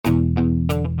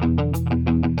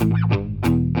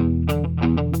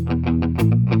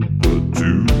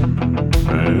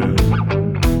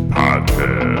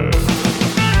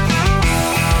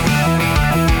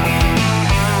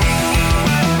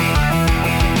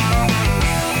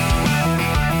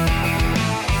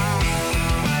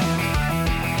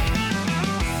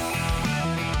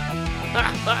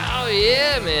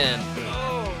yeah, man.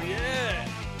 Oh, yeah.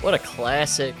 What a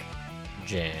classic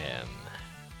jam.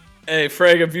 Hey,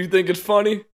 Frank, if you think it's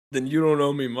funny, then you don't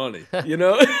owe me money. You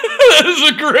know? That is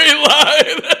a great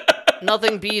line.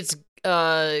 Nothing beats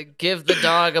give the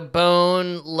dog a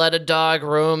bone, let a dog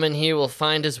roam, and he will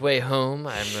find his way home.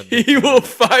 He will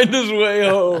find his way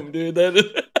home, dude. That is...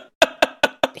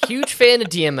 Huge fan of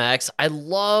DMX. I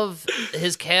love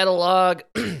his catalog.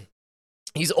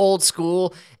 He's old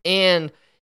school, and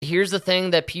here's the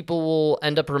thing that people will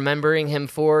end up remembering him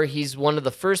for. He's one of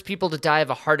the first people to die of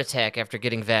a heart attack after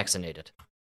getting vaccinated.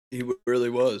 He really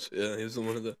was. Yeah, he's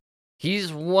one of the...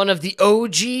 He's one of the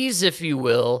OGs, if you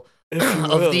will,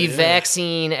 of the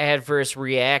vaccine adverse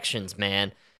reactions,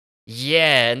 man.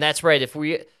 Yeah, and that's right. If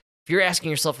you're asking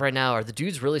yourself right now, are the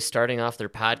dudes really starting off their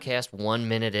podcast 1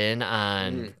 minute in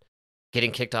on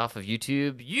getting kicked off of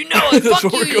YouTube? You know it. Fuck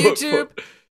you, YouTube.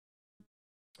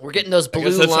 We're getting those blue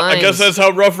lines. I guess that's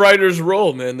how Rough Riders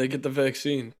roll, man. They get the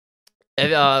vaccine.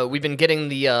 We've been getting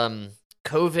the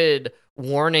COVID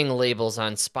warning labels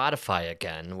on Spotify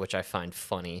again, which I find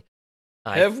funny.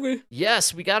 Have we?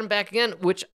 Yes, we got them back again,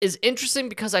 which is interesting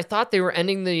because I thought they were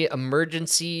ending the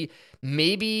emergency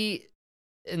maybe...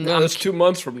 No, that's 2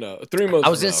 months from now. 3 months.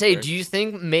 I was going to say, Frank. do you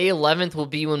think May 11th will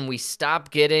be when we stop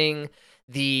getting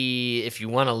the, if you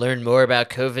want to learn more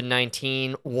about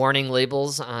COVID-19, warning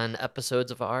labels on episodes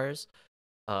of ours?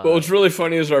 Well, what's really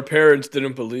funny is our parents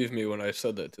didn't believe me when I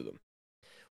said that to them.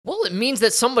 Well, it means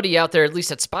that somebody out there, at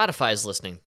least at Spotify, is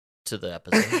listening to the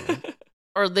episode. Right?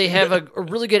 Or they have a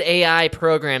really good AI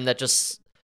program that just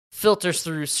filters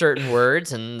through certain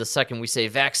words, and the second we say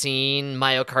vaccine,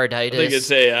 myocarditis... I think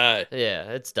it's AI. Yeah,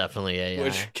 it's definitely AI.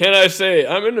 Which, can I say,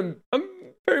 I'm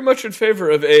very much in favor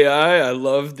of AI. I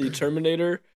love the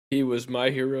Terminator. He was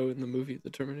my hero in the movie The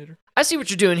Terminator. I see what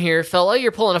you're doing here, fella.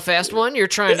 You're pulling a fast one. You're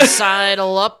trying to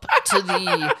sidle up to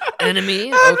the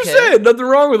enemy. I'm just saying, nothing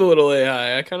wrong with a little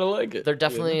AI. I kind of like it. They're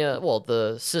definitely,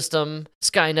 the system,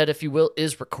 Skynet, if you will,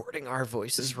 is recording our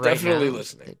voices right now. Definitely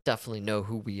listening. They definitely know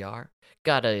who we are.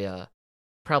 Got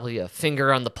probably a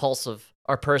finger on the pulse of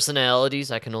our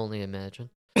personalities, I can only imagine.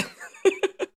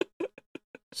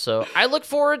 So I look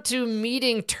forward to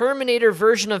meeting Terminator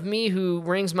version of me who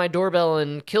rings my doorbell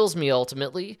and kills me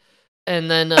ultimately,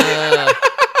 and then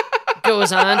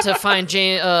goes on to find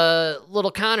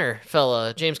little Connor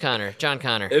fella, James Connor, John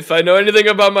Connor. If I know anything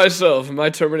about myself, my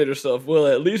Terminator self will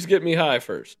at least get me high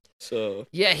first. So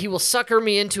yeah, he will sucker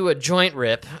me into a joint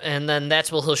rip, and then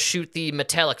that's where he'll shoot the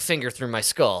metallic finger through my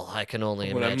skull. I can only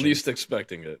imagine. When I'm least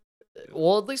expecting it.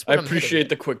 Well, at least I appreciate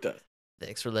the quick death.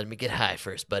 Thanks for letting me get high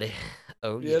first, buddy.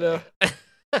 Oh, yeah. Back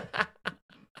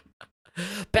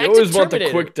you always to want Terminator. the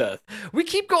quick death. We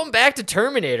keep going back to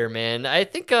Terminator, man. I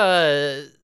think we're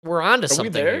onto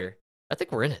something here. I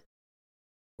think we're in it.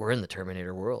 We're in the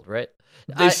Terminator world, right?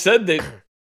 They said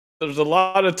there's a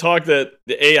lot of talk that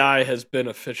the AI has been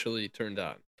officially turned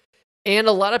on. And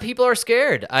a lot of people are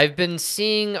scared. I've been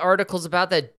seeing articles about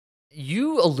that.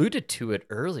 You alluded to it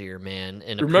earlier, man.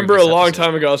 Remember a long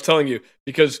time ago, I was telling you,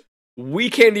 because we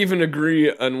can't even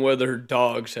agree on whether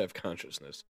dogs have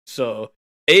consciousness. So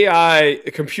AI,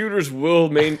 computers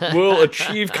will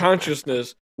achieve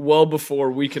consciousness well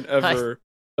before we can ever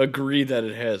agree that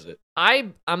it has it.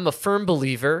 I'm a firm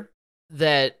believer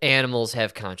that animals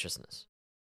have consciousness.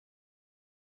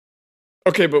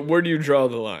 Okay, but where do you draw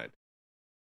the line?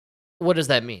 What does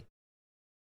that mean?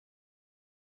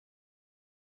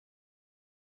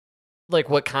 Like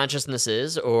what consciousness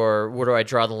is, or where do I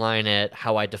draw the line at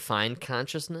how I define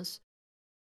consciousness?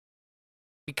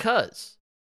 Because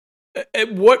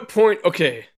at what point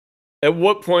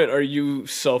are you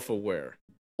self-aware?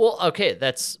 Well, okay,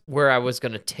 that's where I was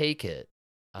going to take it.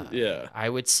 Yeah. I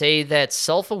would say that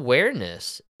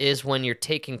self-awareness is when you're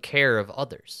taking care of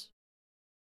others.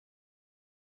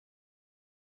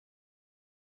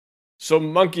 So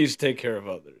monkeys take care of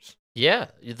others. Yeah,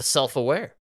 you're the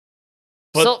self-aware.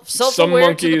 But some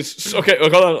monkeys... Okay,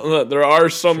 hold on. There are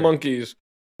some monkeys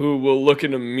who will look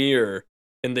in a mirror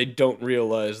and they don't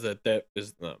realize that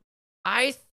is them.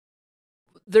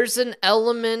 There's an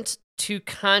element to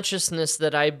consciousness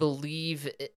that I believe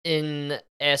in,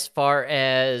 as far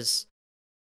as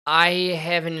I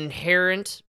have an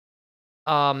inherent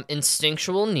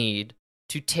instinctual need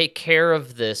to take care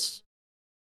of this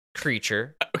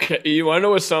creature. Okay, you want to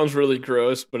know what sounds really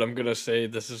gross, but I'm going to say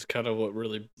this is kind of what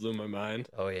really blew my mind.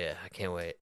 Oh yeah, I can't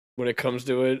wait. When it comes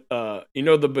to it, you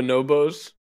know the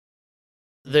bonobos?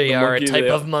 They are a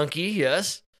type of monkey,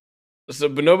 yes. So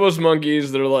bonobos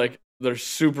monkeys, they're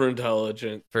super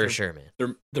intelligent. For sure, man.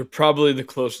 They're probably the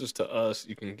closest to us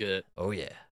you can get. Oh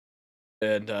yeah.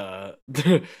 And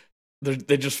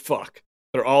they just fuck.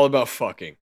 They're all about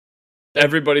fucking.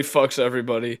 Everybody fucks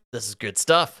everybody. This is good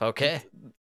stuff. Okay.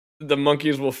 The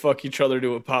monkeys will fuck each other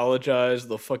to apologize.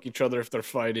 They'll fuck each other if they're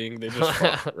fighting. They just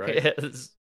fuck, right? Yeah,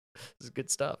 this is good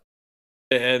stuff.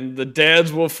 And the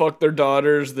dads will fuck their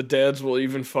daughters. The dads will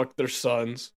even fuck their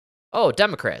sons. Oh,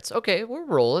 Democrats. Okay, we're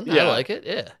rolling. Yeah. I like it.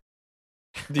 Yeah.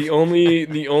 The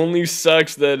only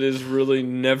sex that is really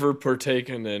never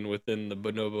partaken in within the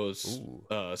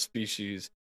bonobos species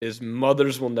is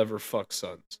mothers will never fuck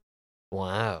sons.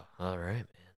 Wow. All right,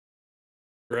 man.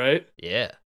 Right?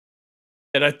 Yeah.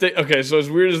 And I think, okay, so as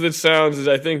weird as it sounds, is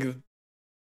I think,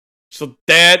 so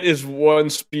that is one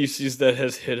species that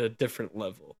has hit a different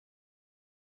level.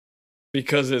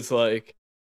 Because it's like,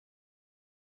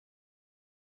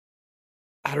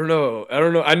 I don't know.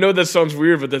 I know that sounds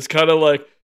weird, but that's kind of like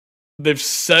they've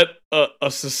set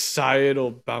a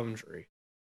societal boundary.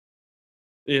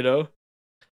 You know?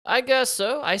 I guess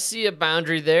so. I see a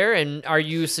boundary there. And are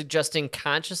you suggesting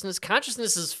consciousness?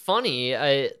 Consciousness is funny.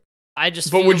 I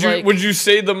just. But feel would you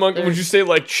say would you say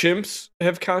like chimps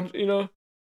have you know?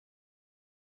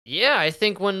 Yeah, I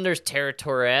think when there's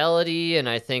territoriality, and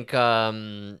I think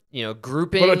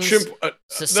groupings. But a chimp.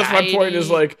 That's my point.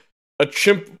 Is like a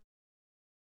chimp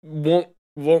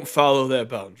won't follow that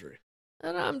boundary.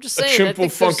 And I'm just saying, a chimp will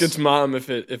fuck its mom if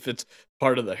it's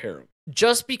part of the harem.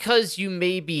 Just because you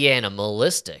may be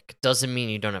animalistic doesn't mean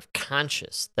you don't have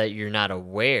conscious, that you're not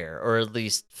aware, or at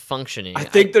least functioning. I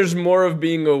think there's more of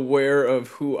being aware of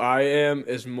who I am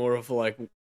is more of like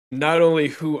not only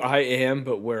who I am,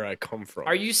 but where I come from.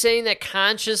 Are you saying that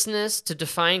consciousness, to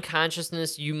define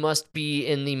consciousness, you must be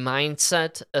in the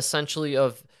mindset essentially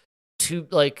of to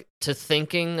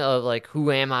thinking of like,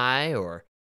 who am I? Or,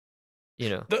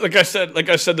 like I said,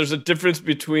 there's a difference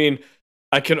between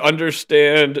I can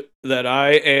understand that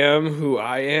I am who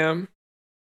I am,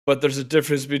 but there's a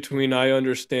difference between I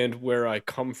understand where I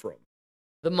come from.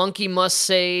 The monkey must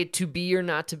say to be or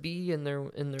not to be in their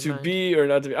to mind. Be or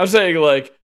not to be. I'm saying,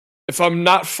 like, if I'm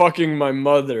not fucking my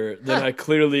mother, then I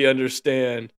clearly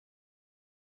understand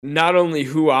not only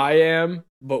who I am,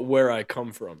 but where I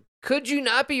come from. Could you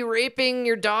not be raping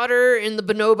your daughter in the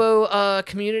bonobo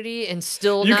community and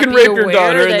still you not can be rape aware your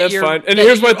daughter and that's fine? And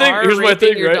here's my thing. Here's my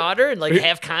thing. Your right? daughter and like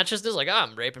have consciousness, like, oh,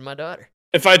 I'm raping my daughter.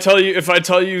 If I tell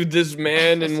you this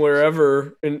man in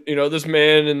wherever, and this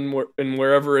man in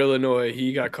wherever Illinois,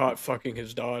 he got caught fucking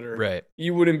his daughter, right?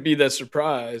 You wouldn't be that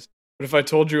surprised. But if I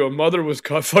told you a mother was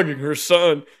caught fucking her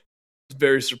son, it's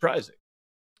very surprising.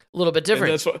 A little bit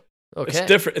different. And that's what. Okay. It's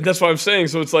different, and that's what I'm saying.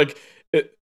 So it's like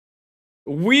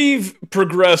we've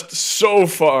progressed so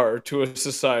far to a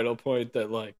societal point that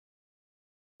like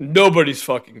nobody's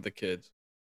fucking the kids,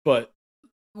 but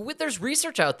there's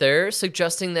research out there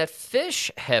suggesting that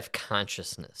fish have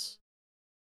consciousness.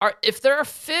 If there are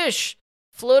fish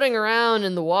floating around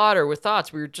in the water with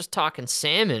thoughts, we were just talking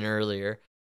salmon earlier.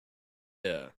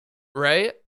 Yeah.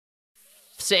 Right?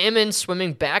 Salmon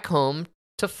swimming back home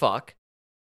to fuck.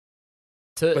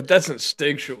 But that's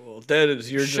instinctual. That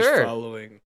is, you're just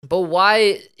following. But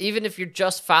why, even if you're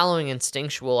just following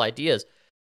instinctual ideas,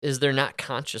 is there not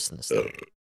consciousness there?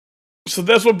 So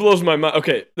that's what blows my mind.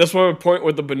 Okay, that's my point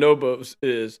with the bonobos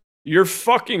is you're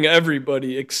fucking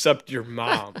everybody except your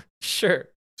mom. Sure.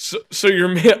 So your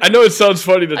man. I know it sounds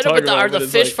funny to talk about. Are the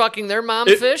fish like, fucking their mom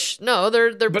fish? No,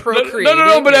 they're procreating.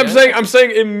 No. But I'm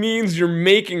saying it means you're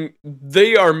making.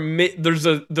 They are. There's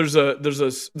a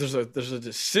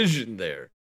decision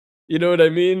there. You know what I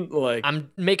mean? Like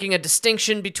I'm making a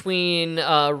distinction between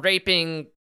raping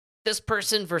this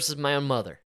person versus my own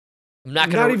mother. I'm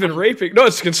not even raping. No,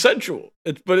 it's consensual.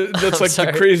 That's like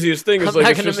the craziest thing. Is I'm like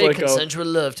not it's gonna just make like consensual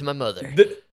love to my mother.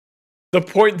 The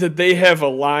point that they have a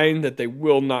line that they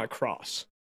will not cross.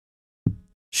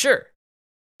 Sure,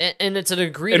 and it's an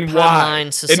agreed upon line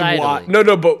societally.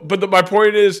 No, but my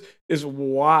point is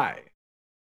why.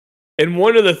 And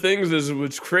one of the things is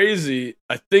what's crazy.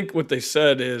 I think what they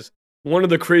said is one of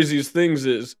the craziest things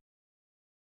is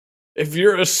if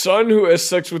you're a son who has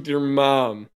sex with your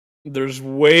mom, there's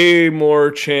way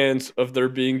more chance of there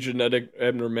being genetic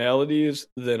abnormalities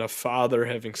than a father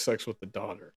having sex with a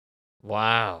daughter.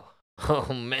 Wow.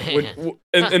 Oh, man.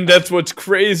 And that's what's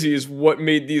crazy is what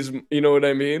made these, you know what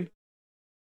I mean?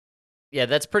 Yeah,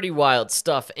 that's pretty wild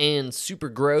stuff and super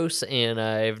gross, and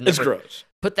I've never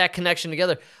put that connection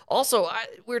together. Also,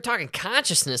 we were talking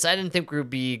consciousness. I didn't think we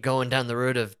would be going down the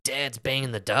road of dads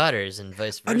banging the daughters and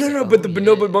vice versa. No, but the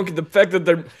bonobo monkey, the fact that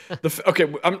they're... okay,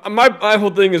 my whole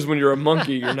thing is when you're a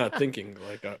monkey, you're not thinking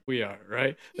like we are,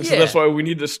 right? And so that's why we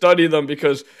need to study them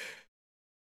because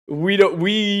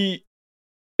we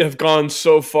have gone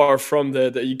so far from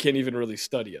that you can't even really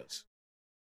study us.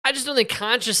 I just don't think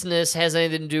consciousness has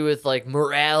anything to do with like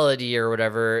morality or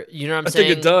whatever. You know what I'm I saying?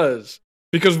 think it does.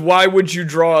 Because why would you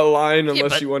draw a line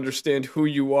unless but you understand who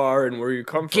you are and where you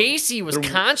come from? Gacy was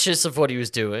conscious of what he was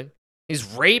doing. He's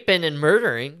raping and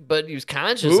murdering, but he was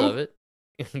conscious of it.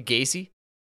 Gacy.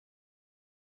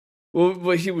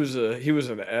 Well, he was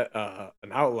an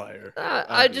outlier.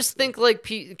 I just think like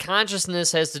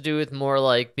consciousness has to do with more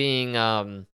like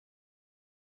being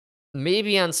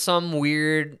maybe on some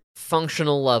weird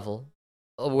functional level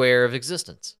aware of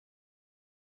existence.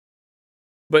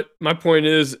 But my point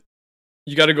is,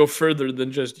 you got to go further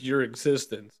than just your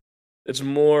existence. It's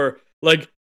more like,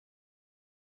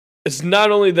 it's not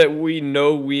only that we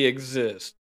know we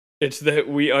exist, it's that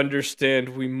we understand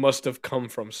we must have come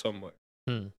from somewhere.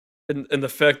 And the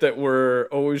fact that we're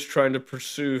always trying to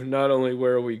pursue not only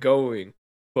where are we going,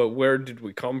 but where did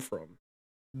we come from.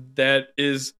 That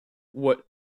is what,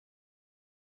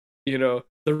 the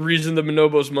reason the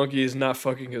Bonobos monkey is not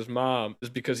fucking his mom is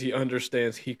because he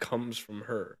understands he comes from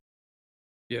her.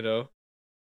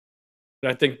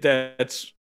 And I think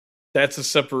that's a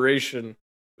separation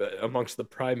amongst the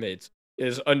primates,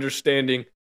 is understanding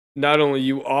not only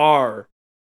you are,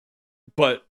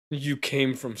 but you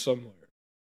came from somewhere.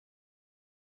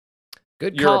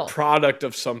 Good call. You're a product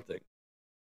of something.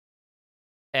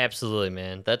 Absolutely,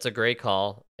 man. That's a great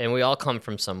call. And we all come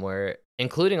from somewhere,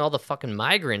 including all the fucking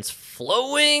migrants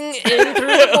flowing in through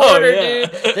the border,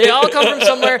 dude. They all come from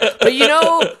somewhere. But you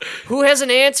know who has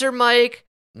an answer, Mike?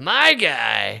 My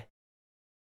guy,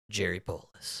 Jerry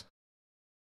Polis.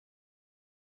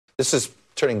 This is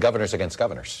turning governors against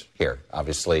governors here.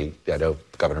 Obviously, I know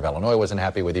the governor of Illinois wasn't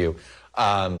happy with you.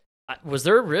 Was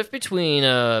there a rift between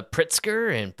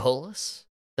Pritzker and Polis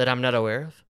that I'm not aware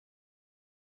of?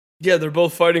 Yeah, they're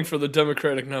both fighting for the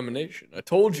Democratic nomination. I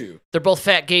told you. They're both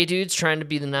fat gay dudes trying to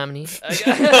be the nominee.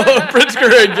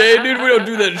 Pritzker ain't gay, dude. We don't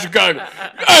do that in Chicago.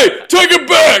 Hey, take it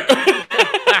back!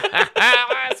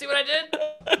 See what I did?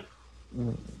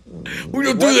 We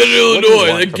don't do that in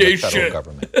Illinois. That gay shit.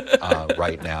 Government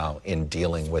right now in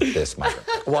dealing with this migrant.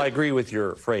 Well, I agree with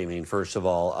your framing. First of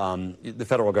all, the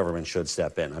federal government should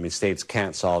step in. I mean, states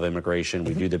can't solve immigration.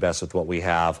 We do the best with what we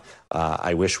have.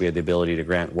 I wish we had the ability to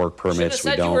grant work permits.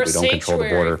 We don't. We don't control the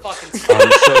border. So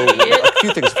a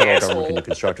few things the federal government can do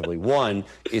constructively. One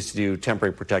is to do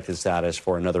temporary protected status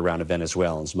for another round of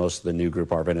Venezuelans. Most of the new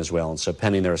group are Venezuelans. So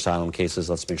pending their asylum cases,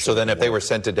 let's make sure. So then if they were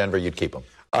sent to Denver, you'd keep them?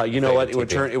 You know what? It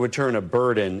would turn a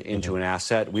burden into an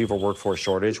asset. We have a workforce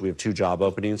shortage. We have 2 job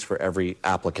openings for every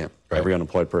applicant, every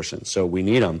unemployed person. So we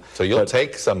need them. So you'll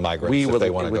take some migrants if they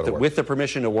want to go to work. With the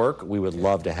permission to work, we would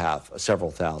love to have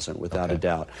several thousand, without a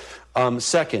doubt.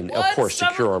 Second, of course,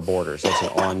 secure our borders. That's an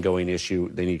ongoing issue.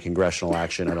 They need congressional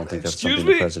action. I don't think that's something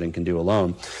the president can do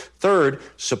alone. Third,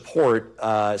 support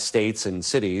states and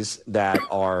cities that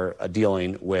are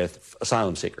dealing with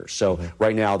asylum seekers. So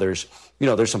right now there's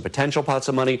some potential pots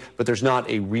of money, but there's not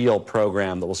a real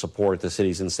program that will support the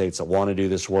cities and states that want to do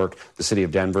this work. The city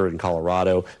of Denver in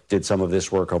Colorado did some of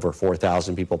this work. Over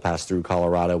 4,000 people passed through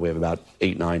Colorado. We have about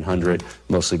 900,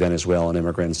 mostly Venezuelan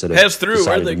immigrants that have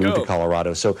decided to move to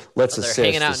Colorado. So let's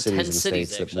assist the cities and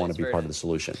states that want to be part of the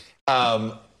solution.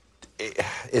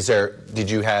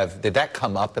 Did that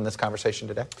come up in this conversation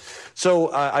today?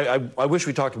 So I wish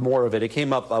we talked more of it. It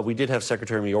came up, we did have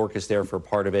Secretary Mayorkas there for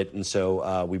part of it, and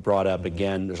so we brought up,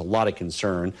 again, there's a lot of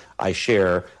concern I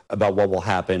share about what will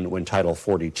happen when Title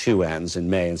 42 ends in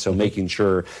May, and so making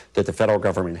sure that the federal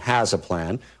government has a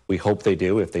plan. We hope they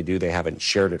do. If they do, they haven't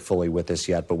shared it fully with us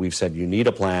yet, but we've said you need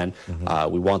a plan.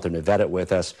 We want them to vet it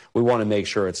with us. We want to make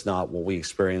sure it's not what we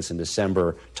experienced in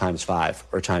December times 5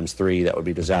 or times 3. That would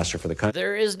be disaster for the country.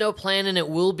 There is no plan, and it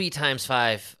will be times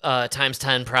 5, times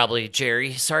 10 probably,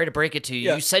 Jerry. Sorry to break it to you.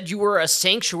 Yeah. You said you were a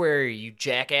sanctuary, you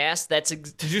jackass.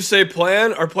 Did you say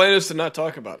plan? Our plan is to not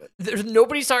talk about it.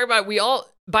 Nobody's talking about it. We all...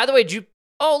 By the way,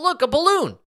 look, a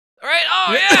balloon. All right.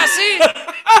 Oh, yeah, see?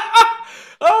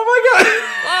 Oh, my God.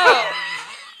 Oh.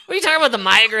 What are you talking about, the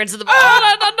migrants? Another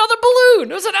balloon.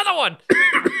 There's another one.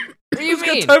 What do you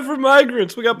mean? We got time for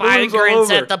migrants. We got balloons all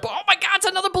over. Oh, my God, it's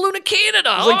another balloon in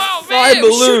Canada. There's like 5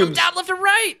 balloons. We shoot them down left and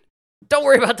right. Don't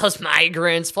worry about those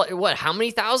migrants. What, how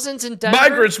many thousands in Denver?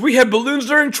 Migrants. We had balloons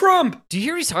during Trump. Do you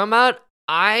hear what he's talking about?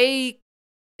 I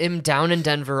am down in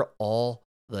Denver all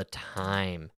the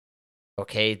time.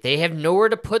 Okay, they have nowhere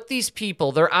to put these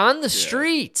people. They're on the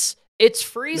streets. It's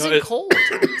freezing cold.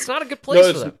 It's not a good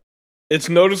place for them. It's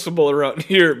noticeable around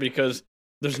here because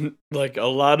there's like a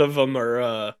lot of them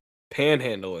are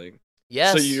panhandling.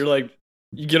 Yes. So you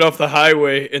get off the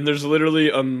highway and there's literally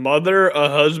a mother, a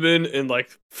husband, and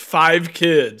like 5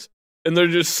 kids, and they're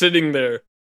just sitting there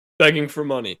begging for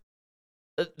money.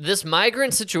 This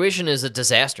migrant situation is a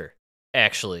disaster,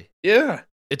 actually. Yeah.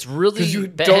 It's really because you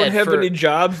bad don't have any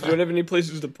jobs, you don't have any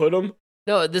places to put them.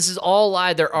 No, this is all a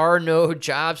lie. There are no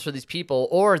jobs for these people,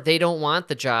 or they don't want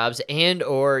the jobs, and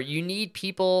or you need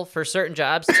people for certain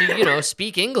jobs to,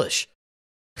 speak English.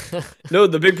 No,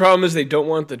 the big problem is they don't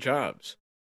want the jobs.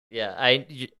 Yeah,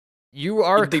 you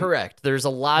are correct. There's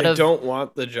they don't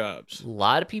want the jobs. A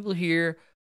lot of people here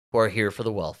who are here for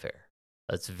the welfare.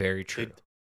 That's very true.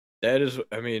 That is,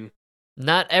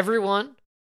 not everyone,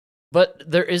 but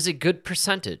there is a good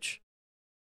percentage.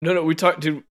 No,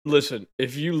 dude, listen,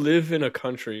 if you live in a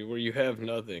country where you have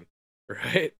nothing,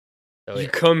 right? Oh, yeah. You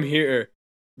come here,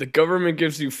 the government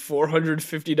gives you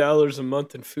 $450 a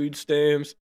month in food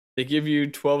stamps. They give you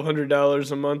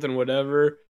 $1,200 a month and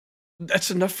whatever.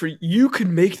 That's enough for you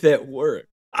can make that work.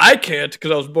 I can't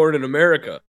because I was born in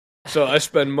America. So I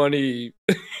spend money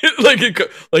like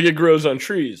it grows on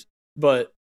trees.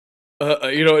 But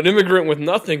an immigrant with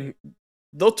nothing,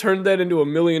 they'll turn that into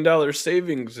 $1 million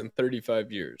savings in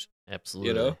 35 years.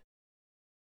 Absolutely.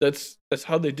 That's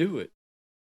how they do it.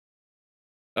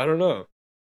 I don't know.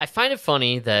 I find it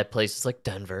funny that places like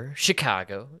Denver,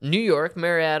 Chicago, New York,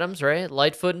 Mary Adams, right?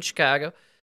 Lightfoot in Chicago,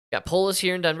 got Polis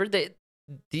here in Denver.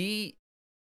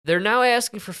 They're now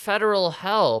asking for federal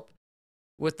help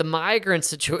with the migrant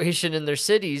situation in their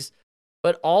cities,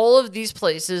 but all of these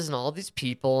places and all these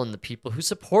people and the people who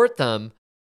support them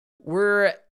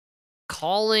were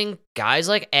calling guys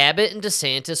like Abbott and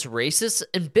DeSantis racists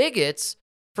and bigots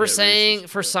for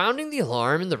sounding the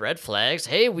alarm and the red flags.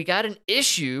 Hey, we got an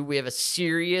issue. We have a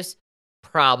serious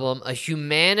problem, a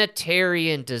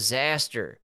humanitarian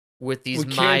disaster with these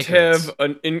migrants.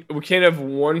 We can't have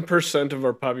 1% of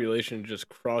our population just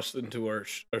cross into our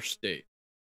state.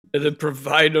 And then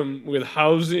provide them with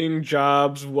housing,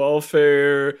 jobs,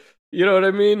 welfare. You know what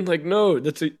I mean? Like, no,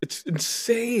 it's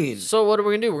insane. So what are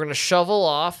we going to do? We're going to shovel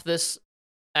off this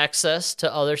excess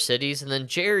to other cities, and then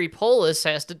Jerry Polis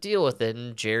has to deal with it,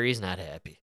 and Jerry's not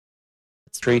happy.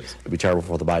 It would be terrible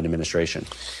for the Biden administration.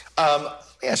 Let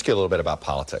me ask you a little bit about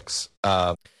politics.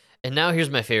 And now here's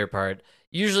my favorite part.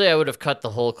 Usually I would have cut the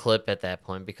whole clip at that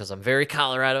point because I'm very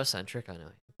Colorado-centric, I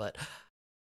know. But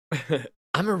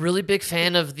I'm a really big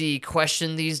fan of the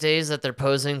question these days that they're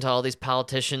posing to all these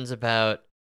politicians about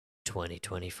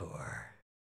 2024.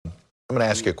 I'm going to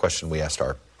ask you a question we asked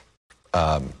our...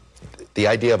 the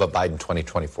idea of a Biden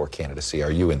 2024 candidacy,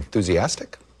 are you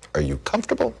enthusiastic? Are you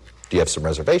comfortable? Do you have some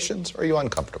reservations? Or are you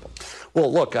uncomfortable?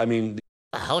 Well, look, I mean...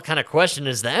 The hell kind of question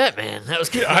is that, man? That was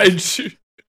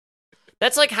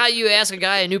That's like how you ask a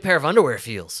guy a new pair of underwear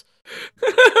feels.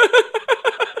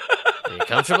 Are you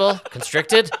comfortable?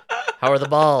 Constricted? How are the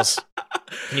balls?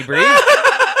 Can you breathe?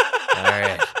 All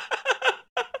right.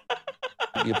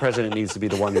 The president needs to be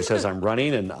the one who says I'm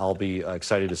running, and I'll be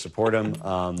excited to support him.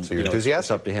 So you're enthusiastic?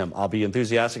 It's up to him. I'll be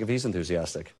enthusiastic if he's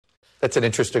enthusiastic. That's an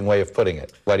interesting way of putting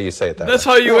it. Why do you say it that way? That's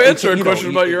how you answer a question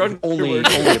about your only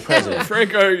the president.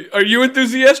 Frank, are you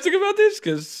enthusiastic about this?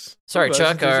 Because sorry,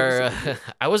 Chuck.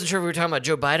 I wasn't sure if we were talking about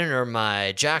Joe Biden or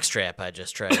my jockstrap I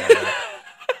just tried out.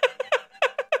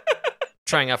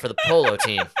 Trying out for the polo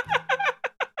team.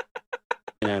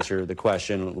 Answer the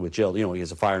question with Jill. He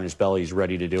has a fire in his belly. He's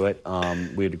ready to do it.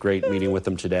 We had a great meeting with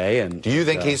him today. And do you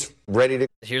think he's ready to?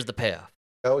 Here's the payoff.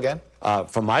 Go again?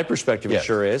 From my perspective, yes. It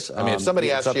sure is. I mean, if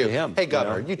somebody asks you, hey,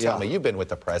 Governor, you tell me, you've been with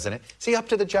the president. Is he up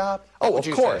to the job? Oh, of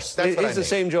course. He's the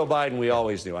same Joe Biden we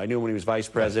always knew. I knew him when he was vice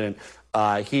president.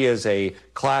 He is a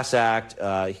class act.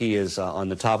 He is on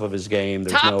the top of his game.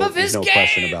 There's no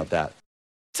question about that.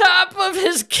 Top of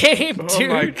his game, dude.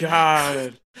 Oh, my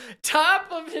God. Top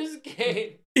of his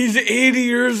game. He's 80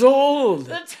 years old.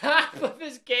 The top of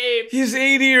his game. He's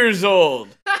 80 years old.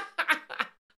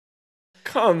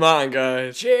 Come on,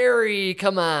 guys. Jerry,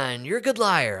 come on. You're a good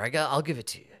liar. I'll give it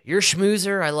to you. You're a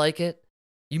schmoozer. I like it.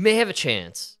 You may have a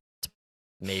chance to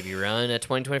maybe run at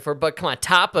 2024, but come on,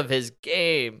 top of his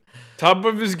game. Top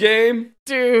of his game?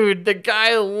 Dude, the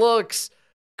guy looks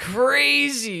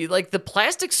crazy. Like the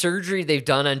plastic surgery they've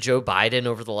done on Joe Biden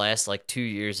over the last 2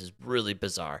 years is really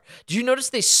bizarre. Did you notice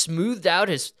they smoothed out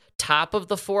his top of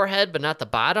the forehead, but not the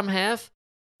bottom half?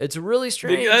 It's really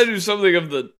strange. They gotta do something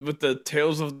with the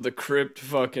Tales of the Crypt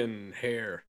fucking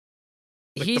hair.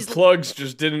 The plugs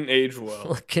just didn't age well.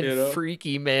 Looking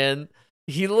freaky, man.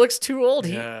 He looks too old.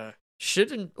 Yeah. He's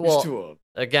too old.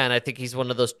 Again, I think he's one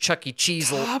of those Chuck E.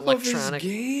 Cheese electronic. Top of his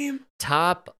game?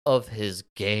 Top of his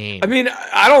game. I mean,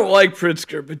 I don't like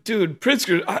Pritzker, but dude,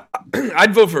 Pritzker,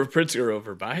 I'd vote for Pritzker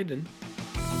over Biden.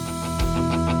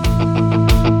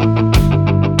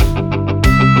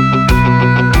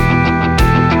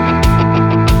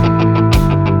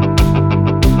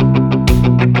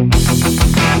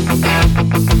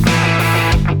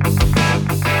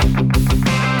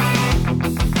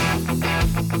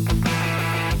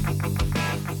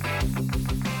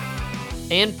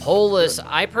 And Polis,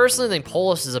 I personally think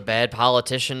Polis is a bad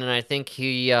politician, and I think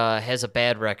he has a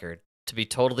bad record, to be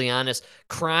totally honest.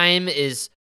 Crime is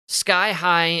sky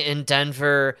high in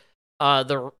Denver.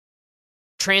 The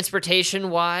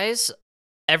transportation-wise,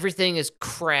 everything is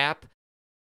crap.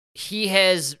 He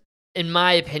has, in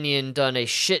my opinion, done a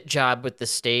shit job with the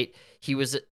state. He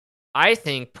was, I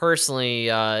think, personally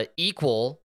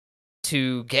equal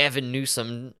to Gavin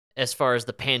Newsom as far as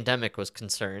the pandemic was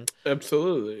concerned.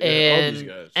 Absolutely. Yeah, And all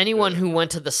these guys. anyone who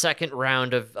went to the second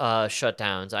round of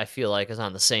shutdowns, I feel like, is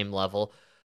on the same level.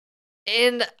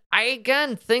 And I,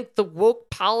 again, think the woke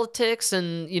politics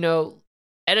and,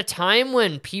 at a time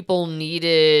when people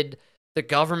needed the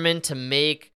government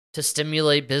to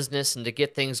stimulate business and to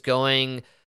get things going,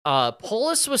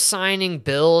 Polis was signing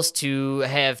bills to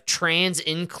have trans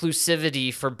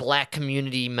inclusivity for Black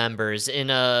community members in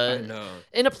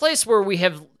a place where we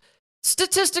have,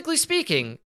 statistically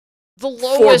speaking, the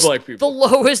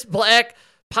lowest Black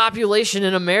population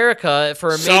in America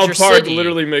for a major South Park city.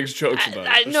 literally makes jokes about it.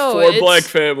 I know. 4 Black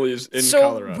families in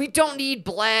Colorado. So we don't need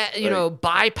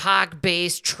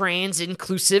BIPOC-based trans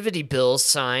inclusivity bills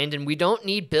signed, and we don't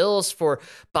need bills for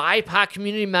BIPOC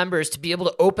community members to be able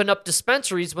to open up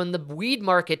dispensaries when the weed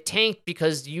market tanked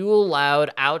because you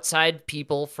allowed outside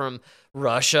people from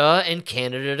Russia and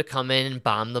Canada to come in and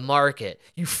bomb the market.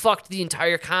 You fucked the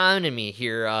entire economy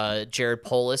here, Jared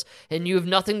Polis, and you have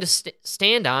nothing to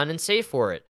stand on and say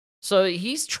for it. So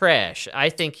he's trash. I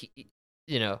think,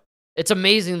 it's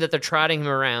amazing that they're trotting him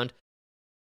around.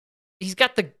 He's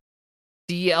got the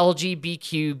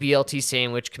LGBTQ BLT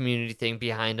sandwich community thing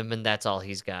behind him, and that's all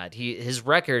he's got. His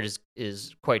record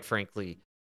is quite frankly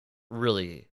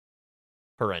really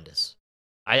horrendous.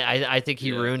 I think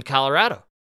he ruined Colorado.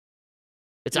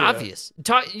 It's obvious.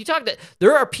 You talk that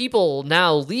there are people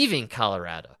now leaving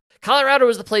Colorado. Colorado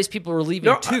was the place people were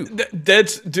leaving too.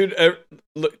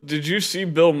 Look, did you see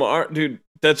Bill Maher? Dude,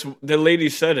 the lady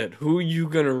said it. Who you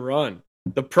gonna run?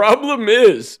 The problem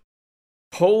is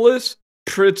Polis,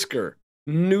 Pritzker,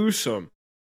 Newsom.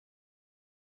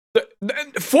 The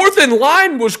fourth in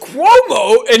line was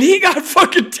Cuomo, and he got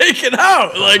fucking taken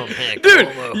out.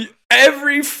 Dude,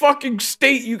 every fucking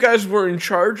state you guys were in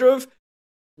charge of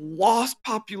lost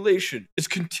population, is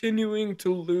continuing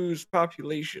to lose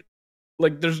population.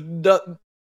 There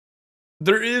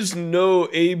is no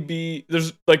A, B.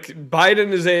 There's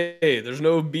Biden is A. There's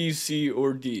no B, C,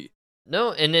 or D.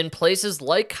 No, and in places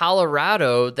like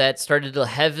Colorado that started to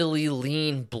heavily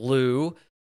lean blue,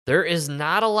 there is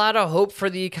not a lot of hope for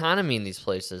the economy in these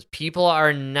places. People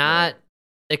are not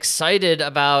excited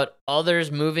about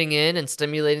others moving in and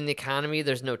stimulating the economy.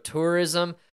 There's no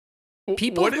tourism.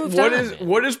 What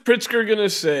is Pritzker gonna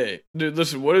say? Dude,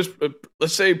 listen.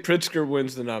 Let's say Pritzker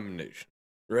wins the nomination,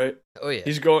 right? Oh yeah.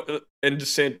 He's going and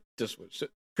DeSantis wins.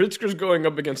 Pritzker's going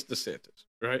up against DeSantis,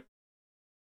 right?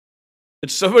 And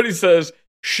somebody says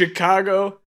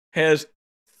Chicago has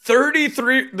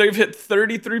 33. They've hit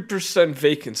 33%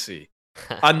 vacancy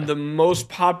on the most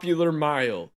popular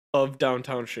mile of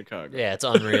downtown Chicago. Yeah, it's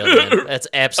unreal, man. That's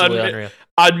absolutely unreal.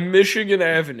 On Michigan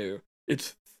Avenue,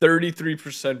 it's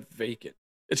 33% vacant.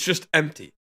 It's just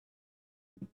empty.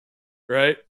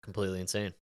 Right? Completely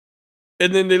insane.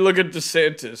 And then they look at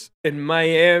DeSantis in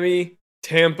Miami,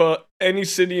 Tampa, any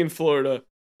city in Florida.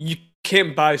 You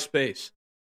can't buy space.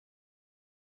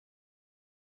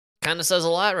 Kind of says a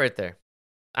lot right there.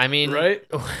 I mean, right?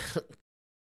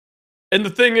 And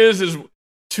the thing is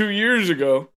 2 years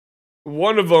ago,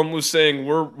 one of them was saying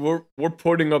we're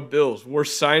putting up bills. We're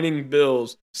signing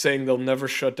bills saying they'll never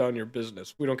shut down your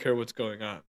business. We don't care what's going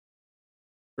on.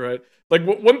 Right?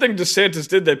 One thing DeSantis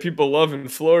did that people love in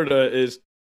Florida is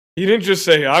he didn't just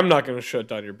say, I'm not going to shut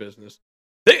down your business.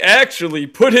 They actually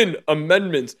put in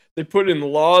amendments. They put in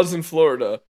laws in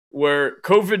Florida where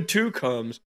COVID-2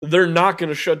 comes, they're not going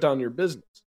to shut down your business.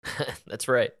 That's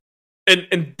right.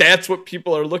 And that's what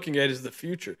people are looking at is the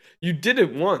future. You did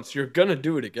it once. You're going to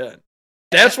do it again.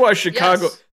 That's why Chicago.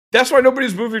 Yes. That's why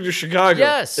nobody's moving to Chicago.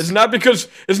 Yes. It's not because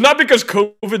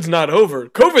COVID's not over.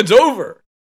 COVID's over.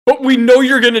 But we know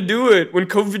you're going to do it when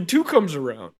COVID-2 comes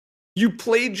around. You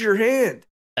played your hand.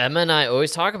 Emma and I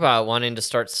always talk about wanting to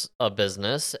start a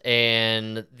business,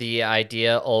 and the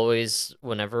idea always,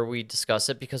 whenever we discuss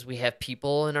it, because we have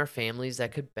people in our families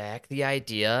that could back the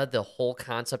idea, the whole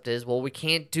concept is, well, we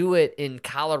can't do it in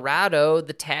Colorado.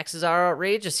 The taxes are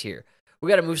outrageous here. We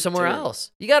got to move somewhere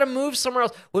else. You got to move somewhere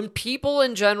else. When people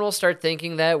in general start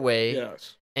thinking that way,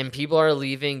 yes, and people are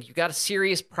leaving, you got a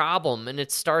serious problem. And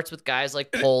it starts with guys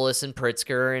like Polis and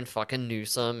Pritzker and fucking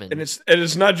Newsom. And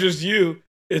it's not just you.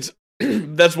 It's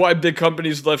that's why big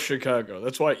companies left Chicago.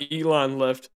 That's why Elon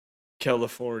left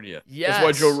California. Yes. That's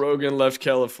why Joe Rogan left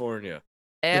California.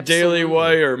 Absolutely. The Daily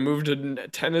Wire moved to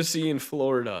Tennessee and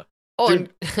Florida. Oh, and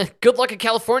good luck in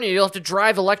California. You'll have to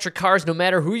drive electric cars no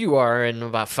matter who you are in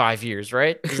about 5 years,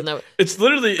 right? Isn't that? It's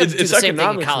literally it's the same thing in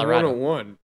economics Colorado.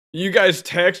 101. You guys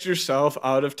taxed yourself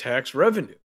out of tax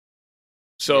revenue.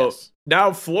 So Yes.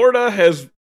 now Florida has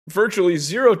virtually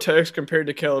zero tax compared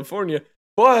to California,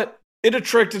 but it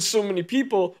attracted so many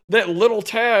people that little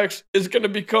tax is going to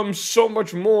become so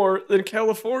much more than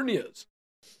California's,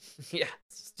 Yes.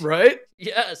 right?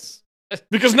 Yes.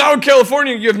 Because now in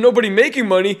California, you have nobody making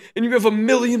money and you have 1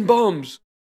 million bums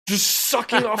just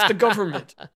sucking off the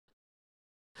government.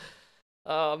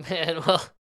 Oh man. Well,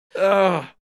 Ugh.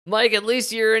 Mike, at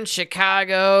least you're in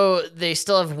Chicago. They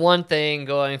still have one thing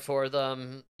going for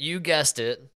them. You guessed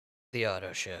it, the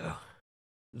auto show.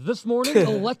 This morning,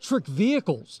 electric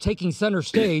vehicles taking center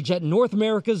stage at North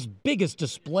America's biggest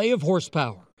display of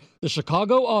horsepower, the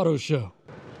Chicago Auto Show.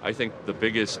 I think the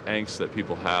biggest angst that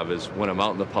people have is when I'm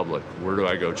out in the public, where do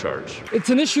I go charge? It's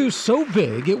an issue so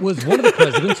big, it was one of the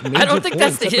president's major don't think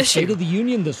that's points the at the issue. State of the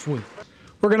Union this week.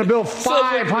 We're going to build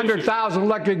 500,000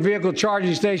 electric vehicle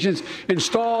charging stations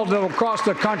installed across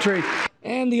the country.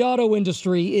 And the auto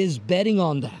industry is betting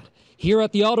on that. Here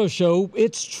at the Auto Show,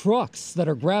 it's trucks that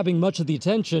are grabbing much of the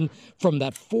attention, from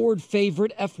that Ford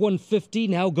favorite F-150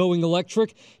 now going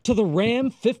electric to the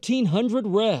Ram 1500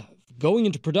 Rev going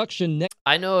into production next.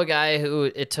 I know a guy who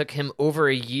it took him over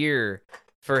a year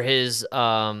for his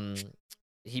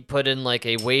he put in like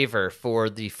a waiver for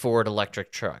the Ford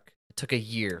electric truck. It took a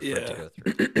year for it to go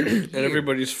through. And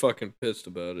everybody's fucking pissed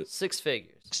about it. 6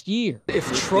 figures. Next year. If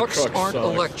trucks truck aren't sucks.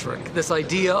 electric, this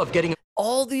idea of getting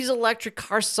All these electric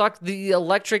cars suck. The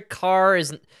electric car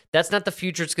that's not the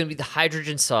future. It's going to be the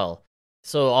hydrogen cell.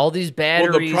 So all these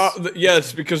batteries.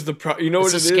 Yes, because you know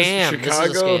what it it's is? a scam. This is a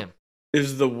Chicago scam.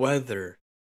 is the weather.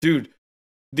 Dude,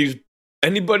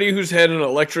 anybody who's had an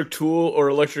electric tool or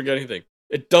electric anything,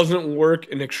 it doesn't work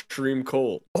in extreme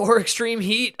cold. Or extreme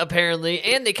heat, apparently.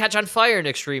 And they catch on fire in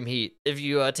extreme heat. If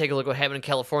you take a look at what happened in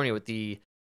California with the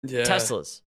Yeah.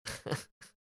 Teslas.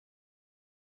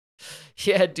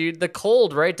 Yeah, dude, the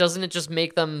cold, right? Doesn't it just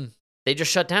make them, they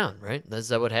just shut down, right? Is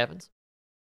that what happens?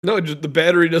 No, just the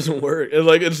battery doesn't work.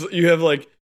 You have like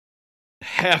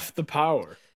half the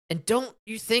power. And don't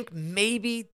you think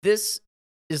maybe this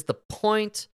is the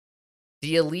point?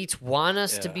 The elites want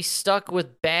us to Yeah. be stuck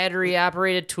with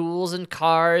battery-operated tools and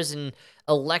cars and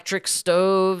electric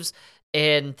stoves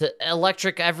and the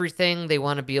electric everything. They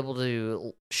want to be able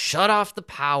to shut off the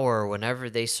power whenever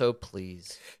they so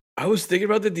please. I was thinking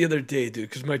about that the other day, dude,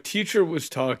 because my teacher was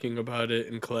talking about it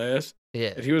in class,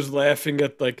 Yeah. and he was laughing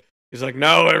at he's like,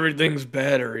 now everything's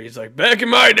battery. He's like, back in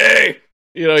my day,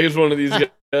 he's one of these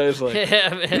guys, like, Yeah,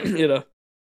 man.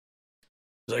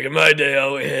 He's like, in my day,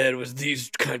 all we had was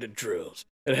these kind of drills.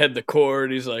 It had the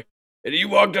cord. He's like, and you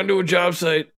walked onto a job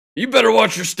site, you better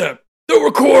watch your step. There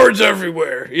were cords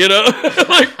everywhere,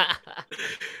 like,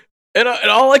 and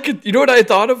all I could, you know what I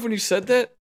thought of when you said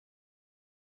that?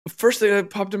 The first thing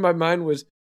that popped in my mind was,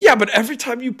 yeah, but every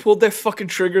time you pulled that fucking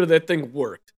trigger, that thing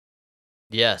worked.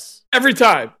 Yes, Every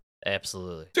time.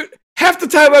 absolutely. Dude, half the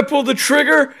time I pull the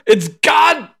trigger, it's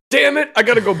god damn it. I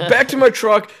gotta go back to my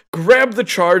truck, grab the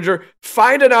charger,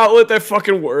 find an outlet that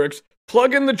fucking works,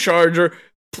 plug in the charger.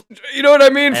 You know what I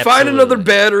mean? Find another Absolutely.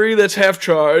 battery that's half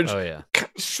charged. Oh, yeah.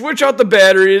 Switch out the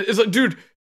battery. It's like, dude,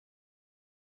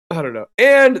 I don't know.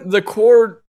 And the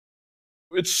cord,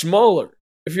 it's smaller.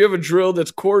 If you have a drill that's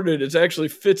corded, it actually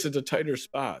fits into tighter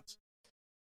spots.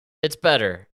 It's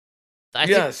better. I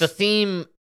Yes. think the theme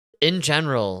in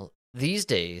general these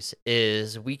days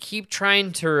is we keep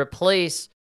trying to replace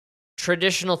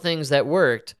traditional things that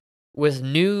worked with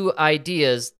new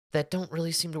ideas that don't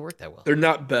really seem to work that well. They're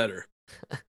not better.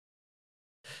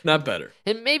 Not better.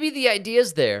 And maybe the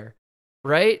idea's there,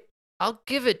 right? I'll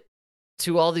give it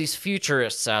to all these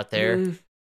futurists out there, Mm.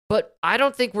 but I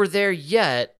don't think we're there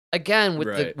yet. Again, with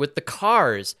Right. the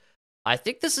cars, I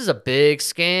think this is a big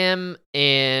scam,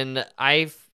 and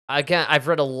I've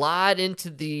read a lot into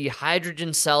the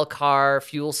hydrogen cell car,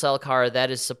 fuel cell car that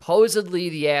is supposedly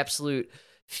the absolute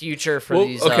future for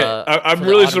these. Okay, I'm for the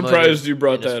really automotive surprised you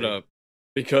brought that industry. up,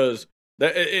 because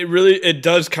it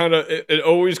does kind of it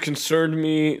always concerned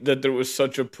me that there was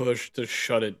such a push to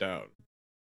shut it down.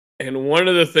 And one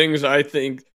of the things I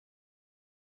think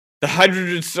the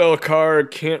hydrogen cell car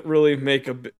can't really make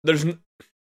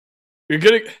you're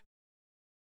getting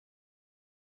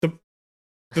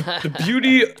the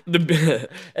beauty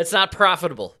It's not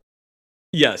profitable.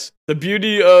 yes, the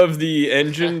beauty of the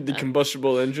engine, the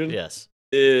combustible engine, Yes.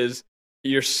 is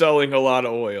you're selling a lot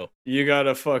of oil. You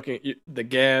gotta the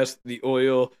gas, the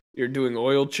oil, You're doing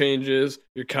oil changes.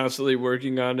 You're constantly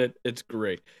working on it. It's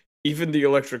great. Even the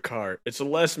electric car, it's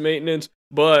less maintenance,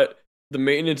 but the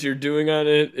maintenance you're doing on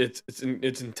it, it's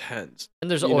intense. And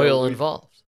there's oil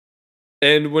involved.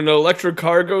 And when an electric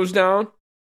car goes down,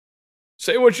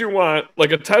 say what you want,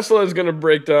 like a Tesla is going to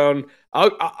break down.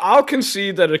 I'll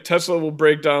concede that a Tesla will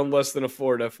break down less than a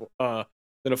Ford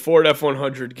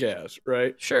F100 gas,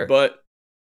 right? Sure. But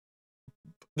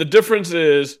the difference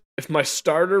is, if my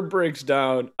starter breaks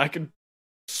down, I can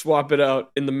swap it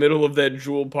out in the middle of that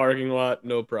Jewel parking lot,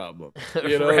 no problem.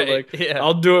 You know, Right, yeah.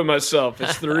 I'll do it myself.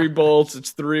 It's 3 bolts,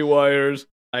 it's 3 wires.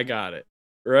 I got it,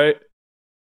 right?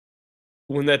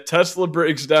 When that Tesla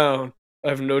breaks down, I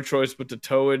have no choice but to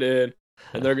tow it in,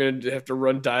 and they're gonna have to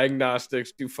run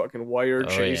diagnostics, do fucking wire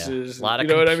chases. A lot of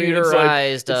you know what I mean?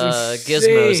 computerized it's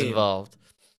gizmos insane. involved.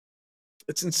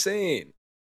 It's insane,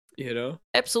 you know.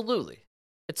 Absolutely,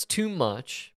 it's too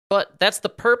much, but that's the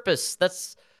purpose.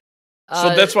 That's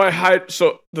So that's why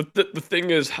the thing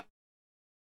is,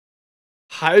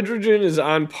 hydrogen is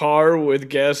on par with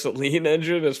gasoline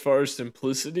engine as far as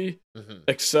simplicity,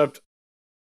 except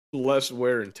less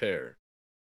wear and tear,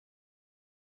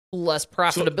 less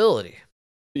profitability.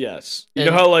 Yes, And-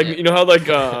 you know how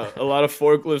a lot of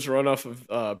forklifts run off of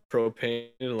propane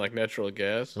and like natural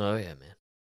gas. Oh yeah, man.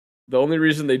 The only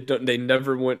reason they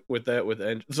never went with that with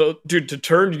engine. So, dude, to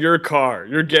turn your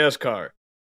gas car,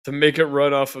 to make it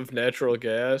run off of natural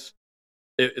gas,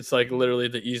 it's like literally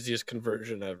the easiest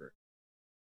conversion ever.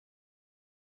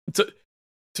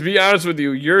 To be honest with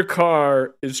you, your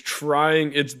car is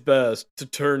trying its best to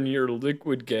turn your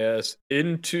liquid gas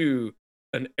into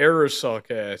an aerosol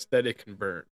gas that it can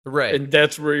burn. Right. And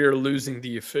that's where you're losing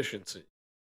the efficiency.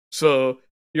 So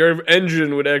your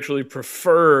engine would actually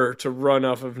prefer to run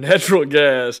off of natural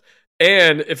gas.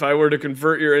 And if I were to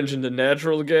convert your engine to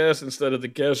natural gas instead of the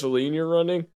gasoline you're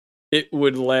running, it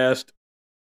would last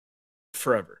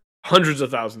forever, hundreds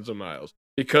of thousands of miles,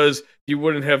 because you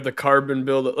wouldn't have the carbon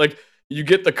buildup. Like, you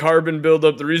get the carbon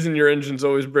buildup. The reason your engine's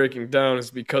always breaking down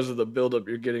is because of the buildup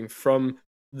you're getting from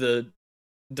the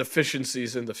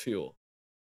deficiencies in the fuel.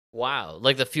 Wow,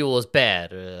 like the fuel is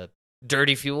bad,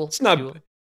 dirty fuel. It's not. Fuel?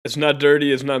 It's not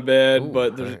dirty. It's not bad. Ooh,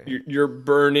 but alright. you're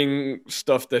burning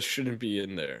stuff that shouldn't be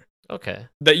in there, Okay.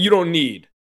 that you don't need.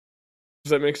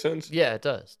 Does that make sense? Yeah, it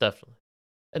does, definitely.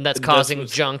 And that's And causing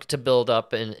what's- junk to build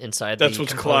up inside. That's the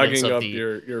what's components clogging of up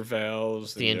the, your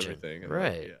valves the and engine. everything. And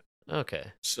Right. Yeah.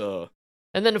 Okay. So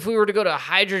And then if we were to go to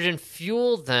hydrogen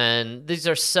fuel, then these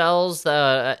are cells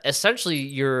that essentially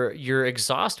your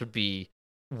exhaust would be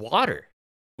water.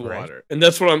 Right. water, and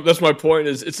that's my point.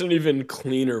 Is it's an even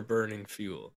cleaner burning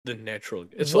fuel than natural.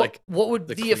 It's what would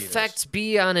the cleanest. effects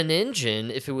be on an engine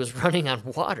if it was running on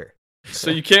water? So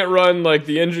you can't run like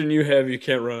the engine you have. You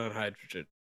can't run on hydrogen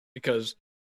because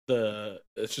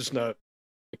it's just not.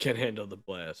 It can't handle the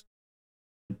blast.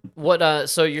 What?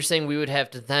 So you're saying we would have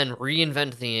to then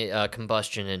reinvent the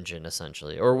combustion engine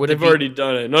essentially, or would They've it be... already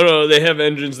done it. No, they have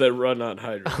engines that run on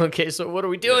hydrogen. Okay, so what are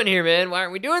we doing here, man? Why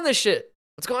aren't we doing this shit?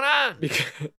 What's going on? Because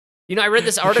You know, I read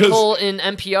this article in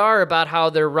NPR about how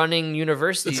they're running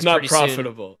universities. it's not pretty soon.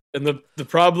 profitable, and the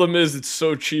problem is it's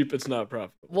so cheap. It's not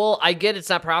profitable. Well, I get it's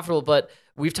not profitable, but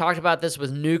we've talked about this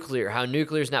with nuclear, how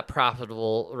nuclear is not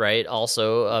profitable, right?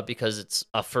 Also, because it's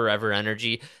a forever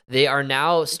energy. They are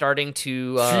now starting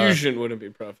to... Fusion wouldn't be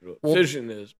profitable. well, Fission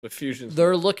is, but fusion's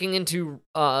They're not. looking into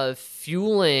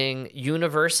fueling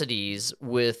universities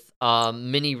with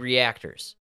mini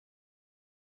reactors.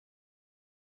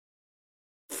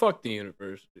 Fuck the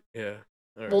university. Yeah.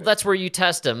 All Well, right. that's where you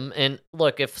test them. And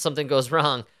look, if something goes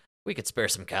wrong, we could spare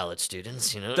some college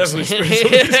students, you know? Definitely spare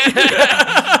some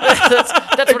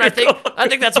that's what I think. I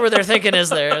think that's where they're thinking is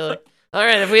there. Like, all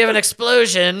right, if we have an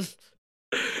explosion...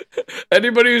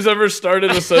 Anybody who's ever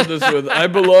started a sentence with "I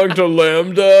belong to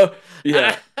Lambda,"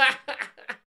 yeah,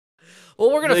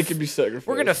 Well, we're they gonna can be sacrificed.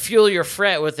 we're gonna fuel your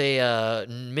frat with a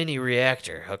mini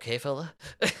reactor, okay, fella?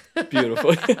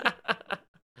 Beautiful.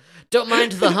 Don't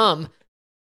mind the hum.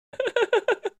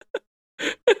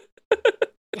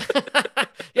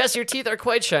 Yes, your teeth are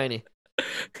quite shiny.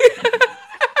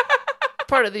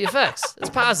 Part of the effects. It's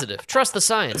positive. Trust the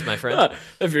science, my friend. Ah,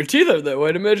 if your teeth are that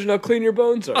white, imagine how clean your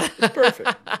bones are. It's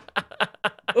perfect.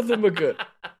 Nothing but good.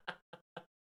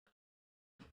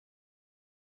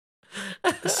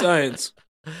 Science.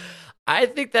 I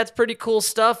think that's pretty cool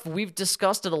stuff. We've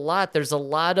discussed it a lot. There's a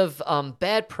lot of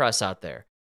bad press out there,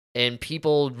 and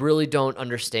people really don't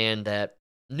understand that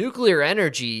nuclear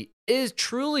energy is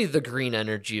truly the green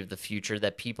energy of the future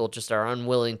that people just are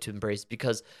unwilling to embrace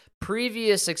because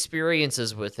previous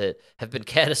experiences with it have been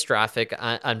catastrophic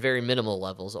on very minimal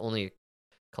levels, only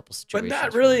couple situations. But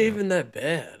not really even that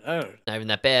bad. Not even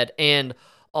that bad. And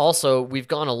also, we've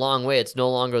gone a long way. It's no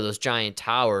longer those giant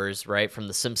towers, right, from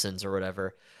The Simpsons or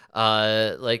whatever.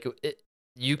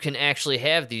 You can actually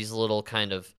have these little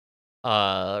kind of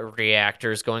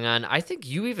reactors going on. I think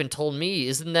you even told me,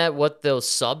 isn't that what those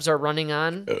subs are running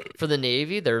on for the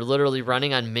Navy? They're literally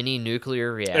running on mini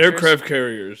nuclear reactors. Aircraft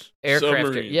carriers.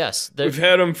 Yes. We've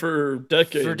had them for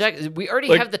decades. We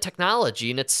already have the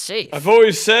technology, and it's safe. I've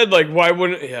always said, like, why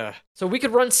wouldn't... Yeah. So we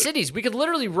could run cities. We could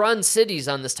literally run cities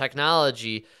on this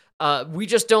technology. We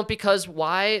just don't because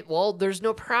why? Well, there's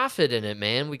no profit in it,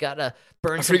 man. We got to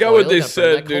burn some oil. I forgot what they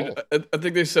said, dude. I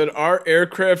think they said our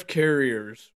aircraft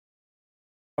carriers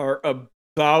are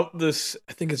about this.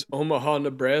 I think it's Omaha,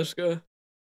 Nebraska.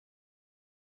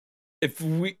 If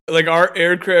we like, our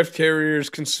aircraft carriers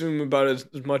consume about as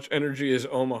much energy as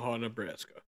Omaha,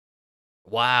 Nebraska.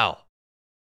 Wow.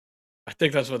 I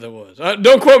think that's what that was.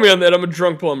 Don't quote me on that. I'm a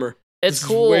drunk plumber. It's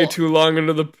cool. Way too long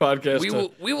into the podcast. We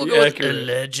will go with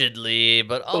allegedly,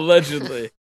 but allegedly.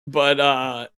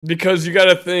 But because you got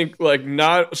to think like an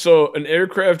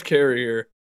aircraft carrier.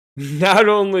 Not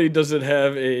only does it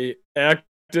have a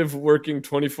active working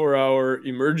 24-hour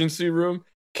emergency room,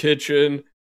 kitchen,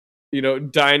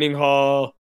 dining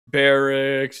hall,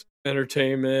 barracks,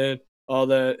 entertainment, all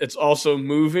that. It's also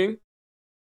moving,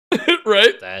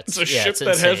 right? It's a ship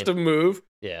that has to move.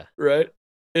 Yeah. Right.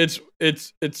 It's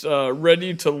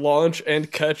ready to launch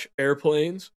and catch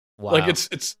airplanes. Wow. Like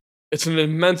it's an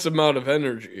immense amount of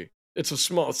energy. It's a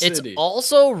small city. It's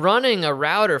also running a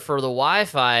router for the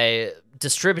Wi-Fi,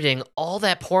 distributing all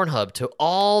that Pornhub to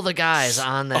all the guys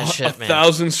on that ship, man.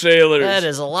 1,000 sailors. That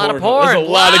is a lot of porn. That's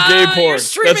a lot of gay porn.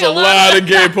 That's a lot of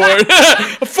gay porn.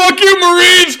 Fuck you,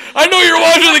 Marines! I know you're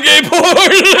watching the gay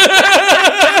porn.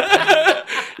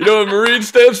 You know what Marine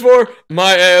stands for?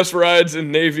 My ass rides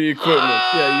in Navy equipment.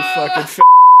 Yeah, you fucking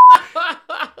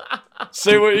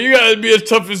Say what you gotta be as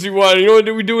tough as you want. You know what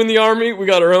we do in the Army? We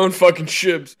got our own fucking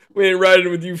ships. We ain't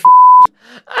riding with you.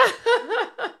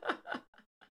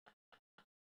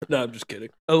 No, I'm just kidding.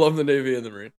 I love the Navy and the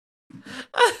Marine.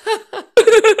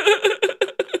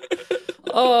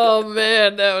 Oh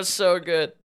man, that was so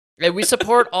good. And we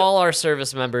support all our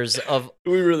service members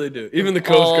We really do. Even the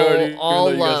Coast Guard. All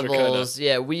levels.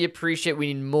 Yeah, we appreciate.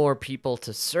 We need more people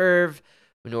to serve.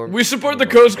 We support the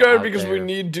Coast Guard because we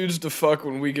need dudes to fuck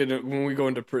when we go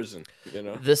into prison.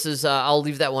 This is I'll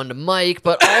leave that one to Mike,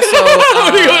 but also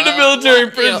when you go into military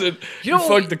prison, you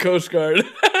fuck the Coast Guard.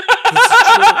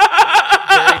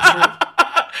 Very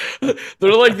true.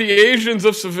 They're like the Asians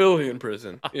of civilian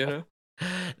prison. Yeah,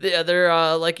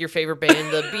 they're like your favorite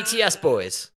band, the BTS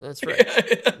boys. That's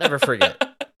right. Never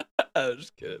forget. I was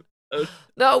just kidding.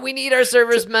 No, we need our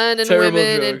servicemen and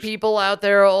women and people out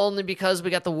there only because we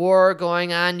got the war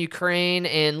going on in Ukraine.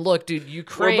 And look, dude,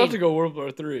 Ukraine. We're about to go World War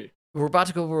III. We're about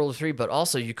to go World War III, but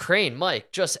also Ukraine,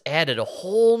 Mike, just added a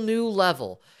whole new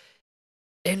level.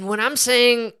 And when I'm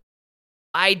saying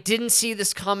I didn't see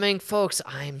this coming, folks,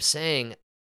 I'm saying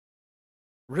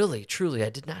really, truly, I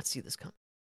did not see this coming.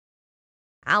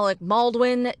 Alec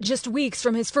Baldwin, just weeks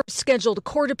from his first scheduled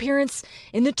court appearance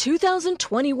in the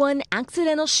 2021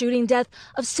 accidental shooting death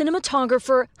of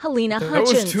cinematographer Helena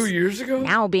Hutchins. That was 2 years ago?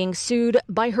 Now being sued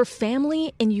by her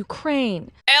family in Ukraine.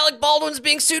 Alec Baldwin's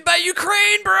being sued by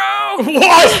Ukraine, bro!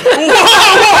 What?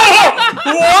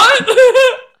 What?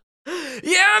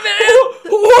 Yeah, man!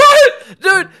 What?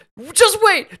 Dude, just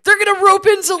wait. They're gonna rope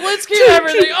in Zelensky and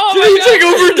everything. Oh my God. Did he take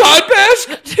over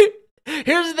Donbass? Dude.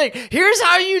 Here's the thing. Here's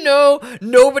how you know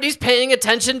nobody's paying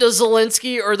attention to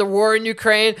Zelensky or the war in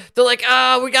Ukraine. They're like,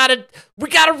 we gotta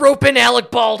rope in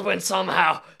Alec Baldwin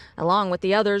somehow. Along with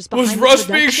the others, was Russ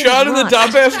being shot in the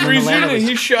Donbass region, and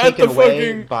he shot the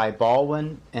fucking by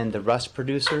Baldwin and the Rust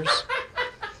producers?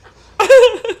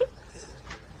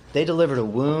 They delivered a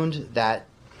wound that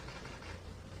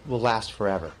will last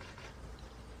forever.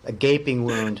 A gaping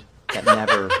wound that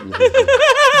never leaves.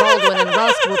 Baldwin and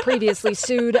Rust were previously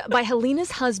sued by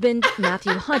Helena's husband,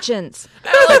 Matthew Hutchins.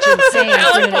 Hutchins saying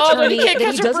through an attorney that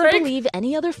he doesn't believe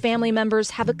any other family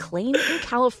members have a claim in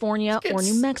California or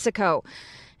New Mexico,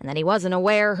 and that he wasn't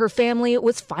aware her family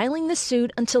was filing the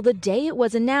suit until the day it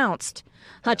was announced.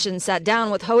 Hutchins sat down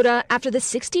with Hoda after the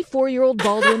 64-year-old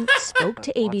Baldwin spoke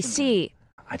to ABC.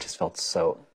 I just felt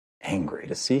so angry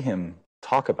to see him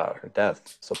talk about her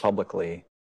death so publicly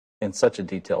in such a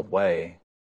detailed way,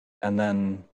 and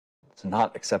then to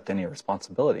not accept any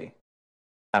responsibility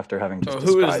after having just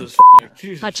described.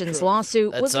 Hutchins'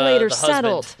 lawsuit was later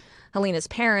settled. Helena's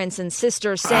parents and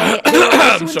sisters say they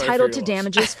are also entitled to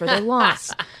damages for their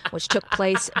loss, which took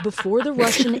place before the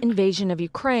Russian invasion of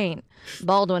Ukraine.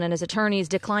 Baldwin and his attorneys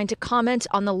declined to comment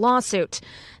on the lawsuit.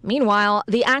 Meanwhile,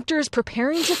 the actor is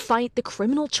preparing to fight the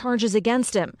criminal charges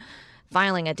against him,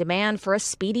 filing a demand for a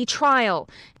speedy trial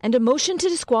and a motion to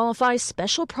disqualify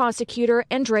Special Prosecutor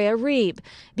Andrea Reeb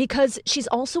because she's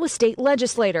also a state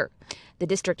legislator. The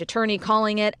district attorney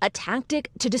calling it a tactic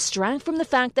to distract from the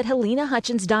fact that Helena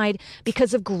Hutchins died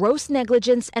because of gross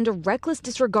negligence and a reckless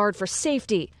disregard for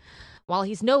safety. While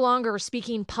he's no longer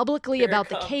speaking publicly about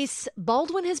the case,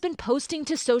 Baldwin has been posting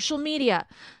to social media,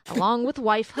 along with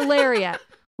wife Hilaria,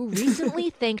 who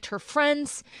recently thanked her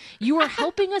friends. "You are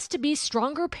helping us to be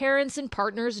stronger parents and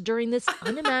partners during this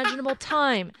unimaginable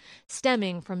time,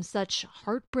 stemming from such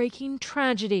heartbreaking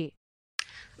tragedy."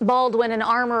 Baldwin and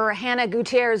armorer Hannah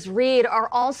Gutierrez Reed are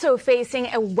also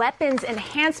facing a weapons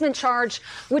enhancement charge,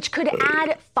 which could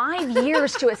add 5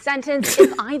 years to a sentence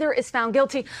if either is found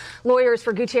guilty. Lawyers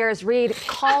for Gutierrez Reed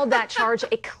called that charge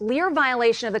a clear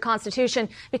violation of the Constitution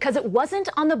because it wasn't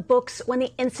on the books when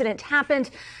the incident happened.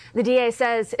 The DA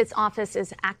says its office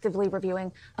is actively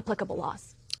reviewing applicable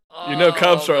laws. You know,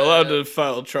 cops are allowed to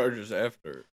file charges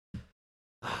after.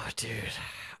 Oh, dude.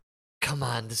 Come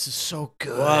on, this is so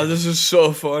good. Wow, this is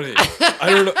so funny. I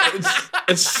don't know.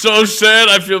 It's so sad.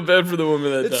 I feel bad for the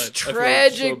woman that died. It's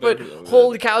tragic, but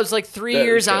holy cow, it's like 3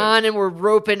 years on, and we're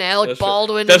roping Alec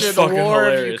Baldwin into the war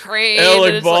of Ukraine.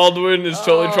 Alec Baldwin is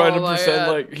totally trying to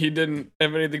pretend like he didn't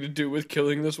have anything to do with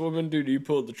killing this woman. Dude, you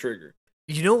pulled the trigger.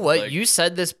 You know what? You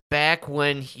said this back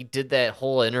when he did that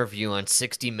whole interview on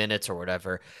 60 Minutes or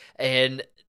whatever, and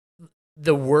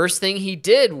the worst thing he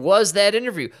did was that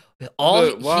interview.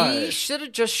 He should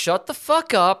have just shut the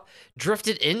fuck up,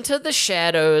 drifted into the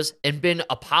shadows, and been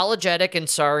apologetic and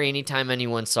sorry anytime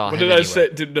anyone saw him. What did I say?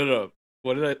 Dude, no.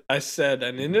 What did I said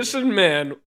an innocent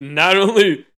man, not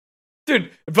only...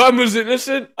 Dude, if I was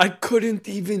innocent, I couldn't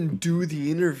even do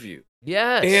the interview.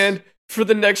 Yes. And for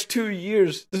the next 2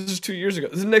 years, this is 2 years ago,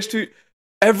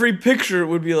 every picture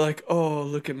would be like, oh,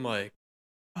 look at Mike.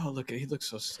 Oh, look, he looks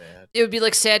so sad. It would be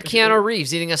like sad Keanu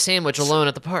Reeves eating a sandwich alone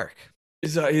at the park.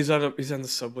 He's on the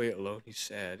subway alone. He's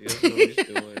sad. He doesn't know what he's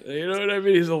doing. You know what I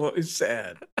mean? He's alone. He's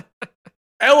sad.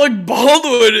 Alec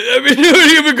Baldwin. I mean, dude,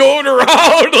 he's been going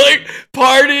around like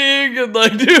partying and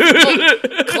like,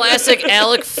 dude. Classic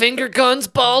Alec Finger Guns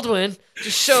Baldwin,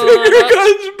 just showing Finger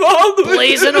Guns Baldwin,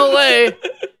 blazing away.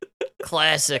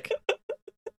 Classic.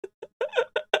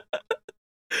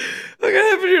 Look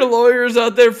at half of your lawyers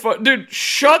out there. Dude,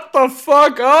 shut the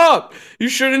fuck up. You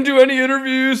shouldn't do any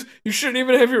interviews. You shouldn't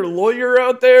even have your lawyer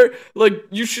out there. Like,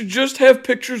 you should just have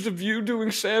pictures of you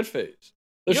doing sad face.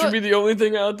 That should be the only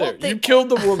thing out there. You killed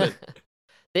the woman.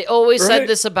 They always said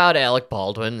this about Alec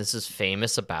Baldwin. This is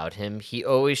famous about him. He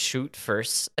always shoots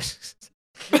first.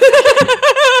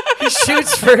 He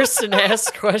shoots first and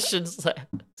asks questions last.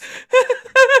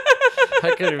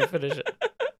 I couldn't even finish it.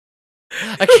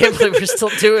 I can't believe we're still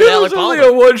doing Alec Baldwin. He's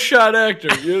only a one-shot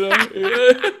actor, you know?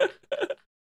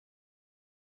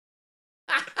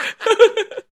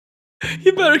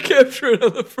 You better capture it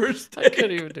on the first take. I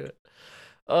couldn't even do it.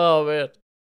 Oh, man.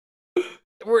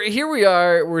 We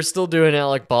are. We're still doing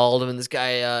Alec Baldwin. This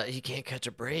guy, he can't catch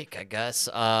a break, I guess.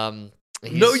 No,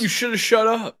 you should have shut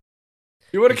up.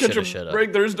 You want to catch a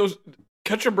break? There's no...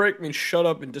 Catch a break means shut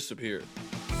up and disappear.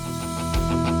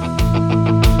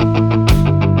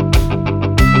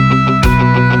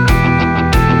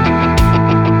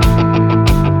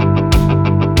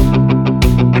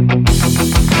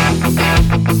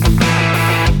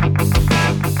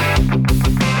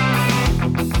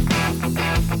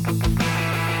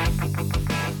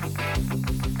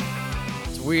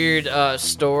 Weird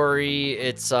story.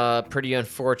 It's pretty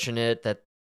unfortunate that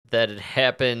it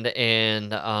happened,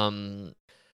 and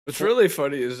what's really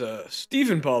funny is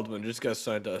Stephen Baldwin just got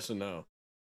signed to SNL.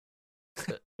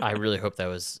 I really hope that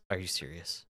was. Are you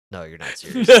serious? No, you're not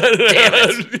serious. Damn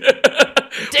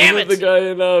it! Damn it! The guy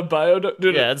in Biodome.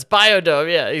 Dude, yeah, it's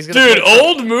Biodome. Yeah, he's gonna. Dude,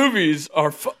 old movies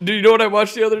are. Do you know what I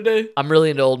watched the other day? I'm really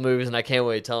into old movies, and I can't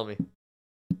wait. Tell me.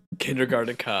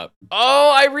 Kindergarten Cop.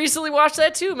 Oh, I recently watched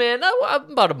that too, man.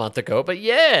 About a month ago, but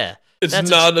yeah. It's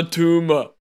not a tumor.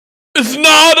 It's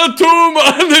not a tumor.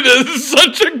 It is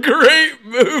such a great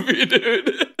movie,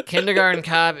 dude. Kindergarten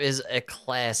Cop is a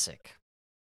classic.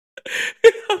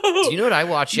 Do you know what I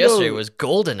watched yesterday? It was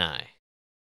GoldenEye.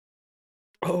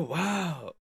 Oh,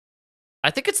 wow.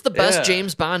 I think it's the best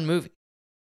James Bond movie.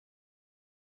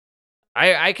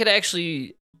 I could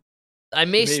actually... I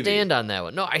may stand on that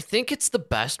one. No, I think it's the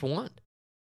best one.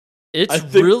 It's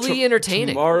really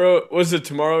entertaining. Was it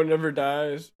Tomorrow Never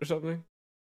Dies or something?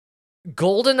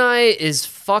 GoldenEye is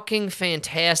fucking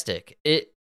fantastic.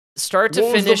 It start to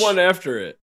what finish. was the one after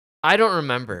it? I don't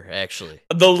remember actually.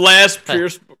 The last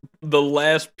Pierce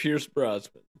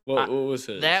Brosnan. What was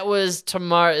it? That was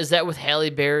tomorrow. Is that with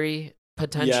Halle Berry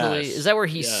potentially? Yes. Is that where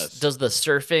he Yes. does the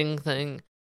surfing thing?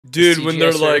 Dude, The when CGI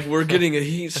they're surf? like, we're getting a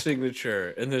heat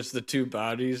signature, and there's the two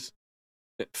bodies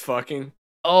fucking.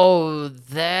 Oh,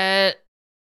 that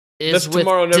is That's with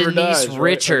Tomorrow Never Denise Dies, right?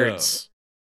 Richards.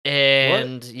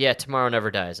 And yeah, Tomorrow Never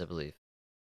Dies, I believe.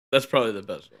 That's probably the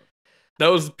best one. That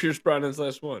was Pierce Brosnan's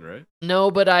last one, right? No,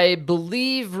 but I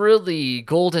believe really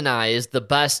GoldenEye is the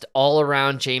best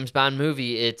all-around James Bond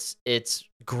movie. It's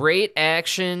great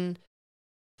action,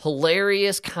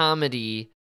 hilarious comedy,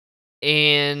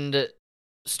 and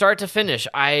start to finish,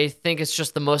 I think it's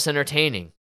just the most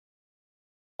entertaining.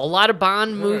 A lot of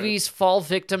Bond movies fall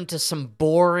victim to some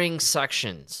boring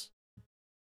sections,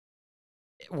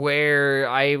 where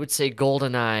I would say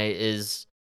GoldenEye is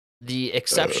the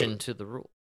exception to the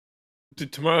rule.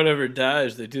 Dude, Tomorrow Never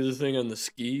Dies. They do the thing on the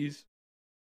skis.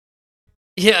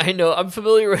 Yeah, I know. I'm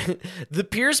familiar with the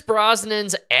Pierce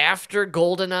Brosnans after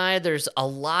GoldenEye. There's a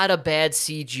lot of bad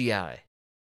CGI.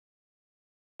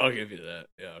 I'll give you that.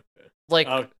 Yeah, okay. Like,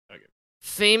 I'll give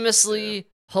famously,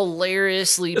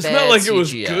 hilariously It's bad not like CGI. it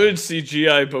was good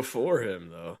CGI before him,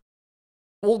 though.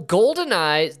 Well,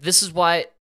 GoldenEye, this is why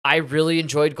I really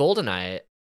enjoyed GoldenEye.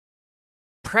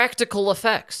 Practical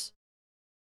effects.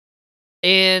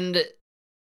 And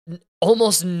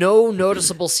almost no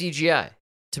noticeable CGI,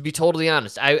 to be totally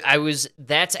honest.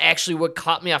 That's actually what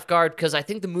caught me off guard, because I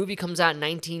think the movie comes out in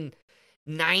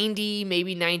 1990,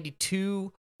 maybe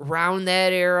 92, around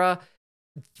that era.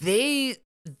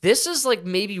 This is like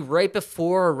maybe right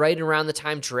before or right around the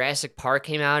time Jurassic Park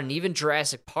came out, and even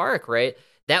Jurassic Park, right?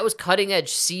 That was cutting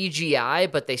edge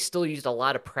CGI, but they still used a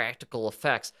lot of practical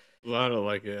effects. A lot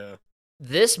of yeah.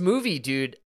 This movie,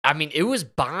 dude, I mean, it was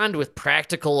Bond with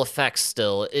practical effects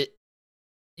still.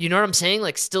 You know what I'm saying?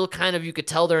 Like, still kind of, you could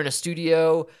tell they're in a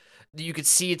studio. You could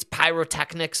see it's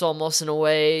pyrotechnics almost in a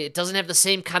way. It doesn't have the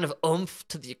same kind of oomph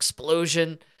to the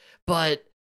explosion, but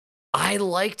I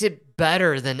liked it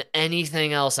better than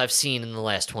anything else I've seen in the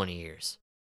last 20 years.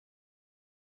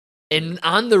 And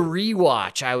on the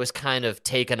rewatch, I was kind of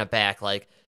taken aback. Like,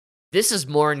 this is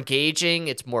more engaging.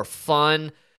 It's more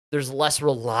fun. There's less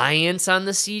reliance on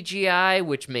the CGI,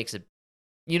 which makes it,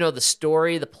 the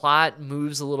story, the plot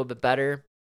moves a little bit better.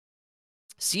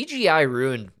 CGI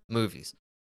ruined movies.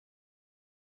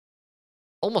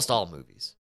 Almost all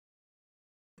movies.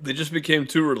 They just became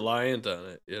too reliant on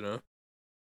it,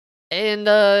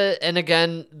 And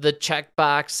again, the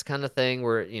checkbox kind of thing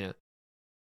where,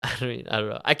 I don't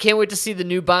know. I can't wait to see the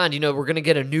new Bond. We're going to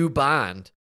get a new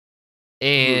Bond.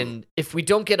 And if we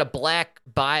don't get a black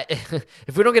Bond,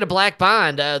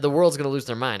 the world's going to lose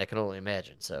their mind. I can only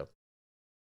imagine. So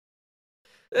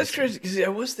that's crazy. 'Cause I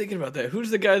was thinking about that. Who's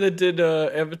the guy that did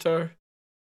Avatar?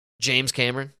 James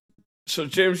Cameron. So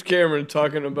James Cameron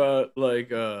talking about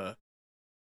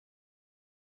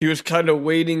he was kind of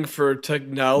waiting for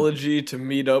technology to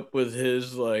meet up with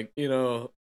his idea.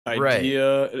 Right.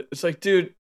 It's like,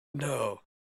 dude, no.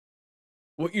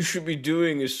 What you should be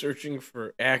doing is searching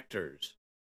for actors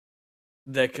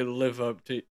that could live up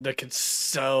to, that could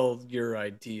sell your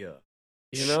idea.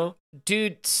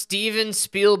 Dude, Steven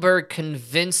Spielberg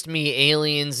convinced me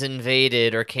aliens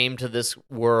invaded or came to this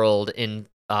world in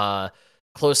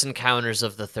Close Encounters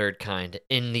of the Third Kind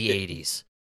in the 80s.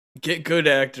 Get good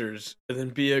actors and then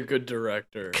be a good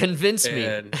director. Convince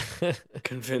me.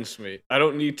 Convince me. I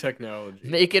don't need technology.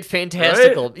 Make it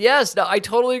fantastical. Right? Yes, no, I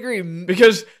totally agree.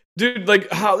 Because, dude,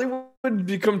 Hollywood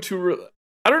become too...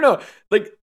 I don't know.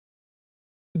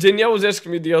 Danielle was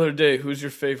asking me the other day, who's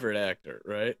your favorite actor,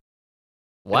 right?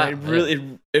 Wow.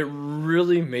 And it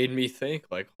really made me think,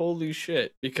 holy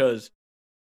shit. Because,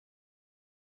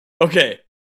 okay,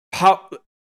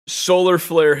 solar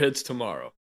flare hits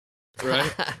tomorrow.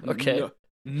 Right? Okay.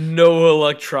 No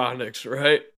electronics,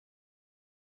 right?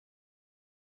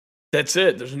 That's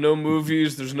it. There's no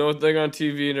movies. There's no thing on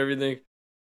TV and everything.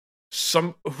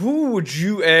 Who would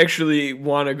you actually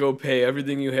want to go pay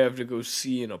everything you have to go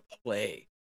see in a play?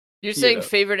 You're saying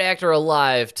favorite actor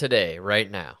alive today,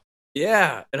 right now?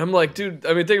 Yeah. And I'm like, dude,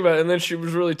 I mean, think about it. And then she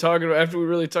was really talking, after we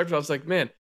really talked about it, I was like, man,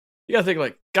 you gotta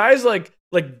think guys like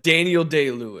Daniel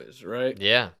Day-Lewis, right?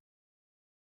 Yeah.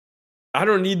 I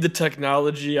don't need the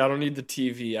technology. I don't need the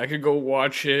TV. I could go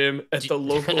watch him at the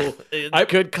local.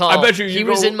 Good call. I bet you he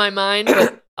was in my mind,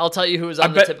 but I'll tell you who was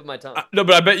on the tip of my tongue. No,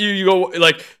 but I bet you go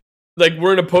like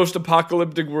we're in a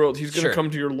post-apocalyptic world. He's gonna come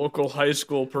to your local high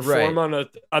school, perform on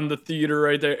the theater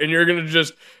right there, and you're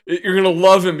gonna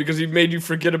love him because he made you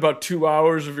forget about 2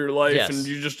 hours of your life, and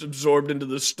you just absorbed into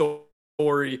the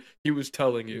story he was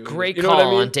telling you. Great you call know what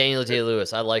I mean? on Daniel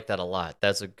Day-Lewis. I like that a lot.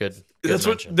 That's a good. That's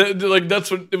mention. that's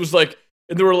what it was like.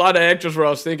 And there were a lot of actors where I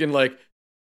was thinking like,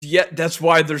 yeah, that's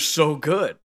why they're so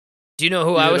good. Do you know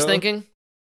who I was thinking?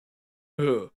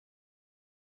 Who?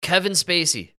 Kevin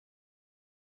Spacey.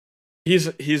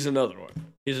 He's another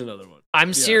one. He's another one.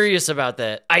 I'm serious about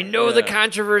that. I know the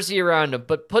controversy around him,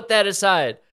 but put that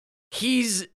aside.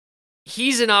 He's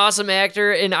an awesome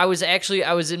actor, and I was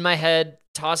in my head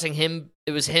tossing him.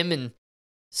 It was him and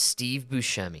Steve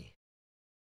Buscemi.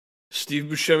 Steve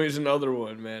Buscemi is another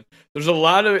one, man. There's a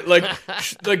lot of like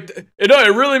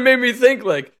it really made me think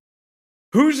like,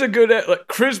 who's a good like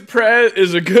Chris Pratt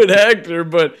is a good actor,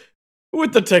 but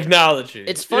with the technology,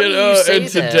 it's funny you say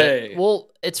that. Today. Well,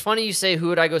 it's funny you say who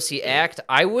would I go see act.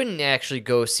 I wouldn't actually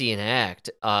go see an act.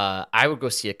 I would go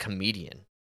see a comedian.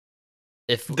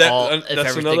 If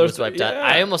everything was wiped out,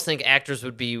 I almost think actors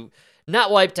would be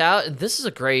not wiped out. And this is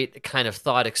a great kind of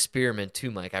thought experiment too,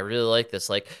 Mike. I really like this.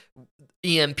 Like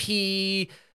EMP,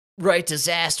 right?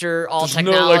 Disaster, all There's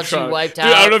technology wiped out.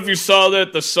 Dude, I don't know if you saw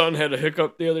that the sun had a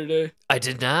hiccup the other day. I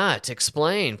did not.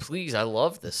 Explain, please. I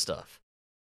love this stuff.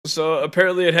 So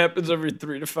apparently it happens every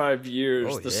 3 to 5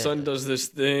 years. The sun does this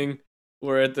thing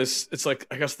where it's like,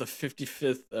 I guess the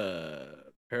 55th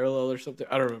parallel or something.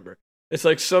 I don't remember. It's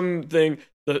like something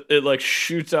that it like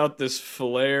shoots out this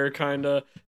flare kind of.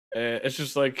 It's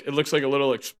just like, it looks like a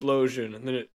little explosion, and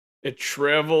then it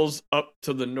travels up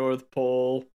to the North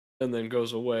Pole and then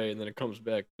goes away, and then it comes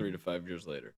back 3 to 5 years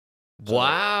later. So,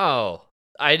 wow.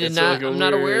 I'm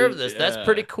not aware of this. That's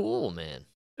pretty cool, man.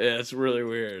 Yeah, it's really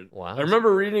weird. Wow. I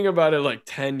remember reading about it like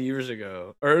 10 years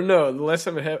ago. Or no, the last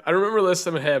time it happened. I remember the last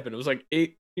time it happened. It was like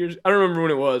 8 years. I don't remember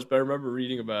when it was, but I remember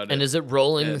reading about it. And is it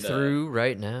rolling through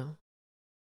right now?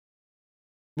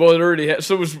 Well, it already has.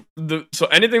 So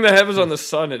anything that happens on the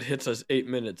sun, it hits us 8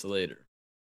 minutes later.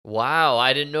 Wow,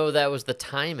 I didn't know that was the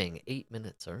timing. 8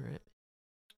 minutes, all right.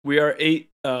 We are 8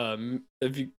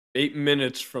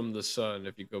 minutes from the sun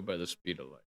if you go by the speed of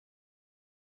light.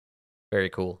 Very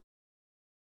cool.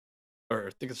 Or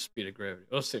I think it's the speed of gravity.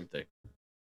 Oh, same thing.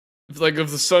 If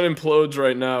the sun implodes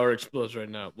right now or explodes right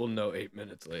now, we'll know 8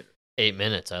 minutes later. 8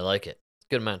 minutes, I like it.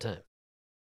 Good amount of time.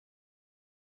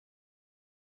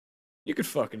 You could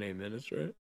fuck in 8 minutes,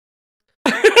 right?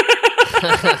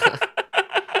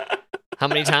 How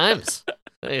many times?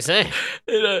 What do you say?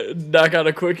 Knock out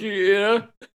a quickie, you know?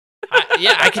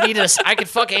 I could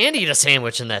fuck and eat a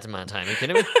sandwich in that amount of time. You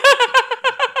kidding me?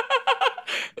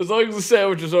 As long as the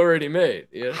sandwich is already made.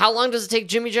 Yeah. How long does it take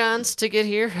Jimmy John's to get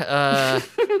here?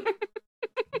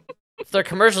 If their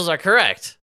commercials are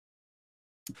correct.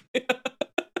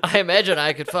 I imagine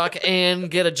I could fuck and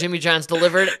get a Jimmy John's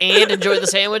delivered and enjoy the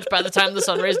sandwich by the time the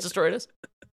sun rays destroyed us.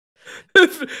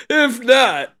 If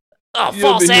not,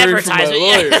 false advertising.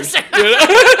 Yes.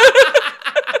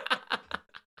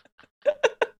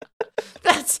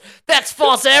 That's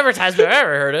false advertisement. I've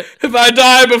ever heard it. If I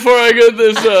die before I get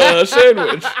this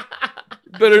sandwich,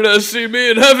 better not see me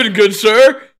in heaven, good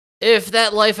sir. If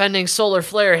that life-ending solar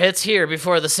flare hits here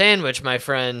before the sandwich, my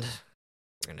friend,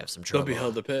 we're gonna have some trouble. They'll be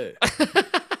held to pay.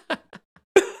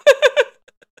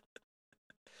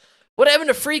 What happened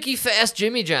to Freaky Fast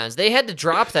Jimmy John's? They had to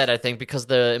drop that, I think, because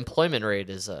the employment rate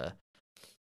is so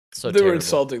they terrible. were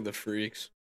insulting the freaks.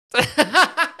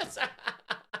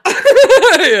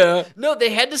 Yeah. No, they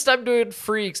had to stop doing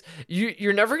freaks.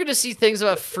 You're never going to see things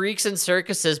about freaks and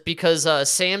circuses because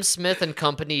Sam Smith and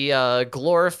company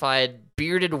glorified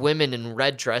bearded women in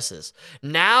red dresses.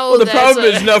 Now the problem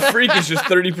is now freak is just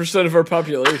 30% of our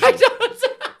population.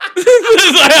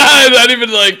 Not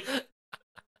even like.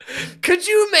 Could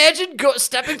you imagine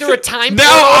stepping through a time now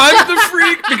portal? I'm the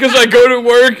freak because I go to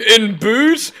work in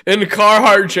boots and a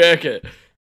Carhartt jacket.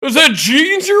 Was that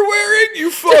jeans you're wearing?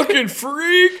 You fucking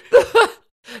freak!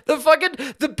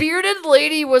 The bearded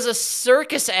lady was a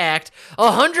circus act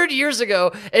 100 years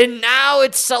ago, and now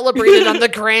it's celebrated on the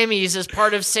Grammys as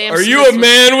part of Sam Smith's. Are you a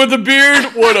man with a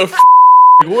beard? What a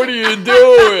what are you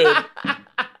doing?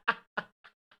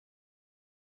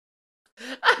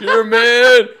 You're a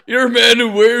man. You're a man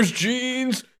who wears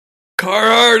jeans,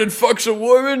 Carhartt, and fucks a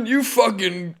woman. You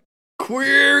fucking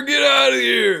queer. Get out of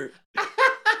here.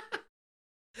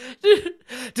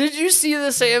 Did you see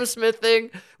the Sam Smith thing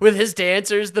with his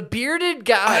dancers? The bearded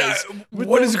guys.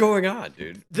 What is going on,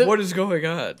 dude? What is going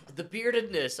on? The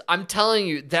beardedness. I'm telling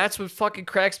you, that's what fucking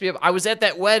cracks me up. I was at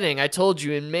that wedding I told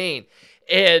you in Maine,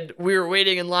 and we were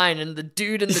waiting in line, and the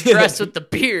dude in the dress with the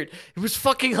beard, it was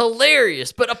fucking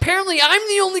hilarious. But apparently, I'm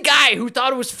the only guy who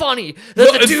thought it was funny.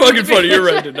 It's fucking funny. You're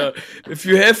right, dude. No. If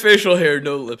you have facial hair,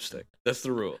 no lipstick. That's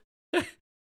the rule.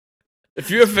 If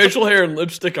you have facial hair and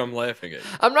lipstick, I'm laughing at you.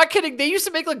 I'm not kidding. They used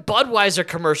to make like Budweiser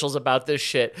commercials about this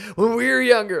shit when we were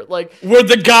younger. Like where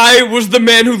the guy was the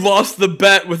man who lost the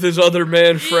bet with his other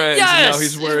man friends. Yes, and now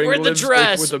he's wearing lipstick the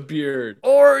dress with a beard.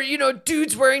 Or,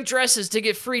 dudes wearing dresses to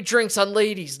get free drinks on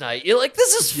ladies' night. You're like,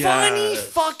 this is funny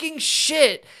fucking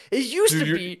shit. It used to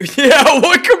be. Yeah,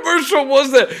 what commercial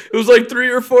was that? It was like 3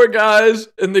 or 4 guys,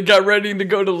 and they got ready to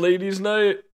go to ladies'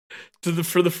 night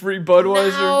for the free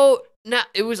Budweiser. Now,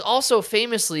 it was also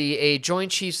famously a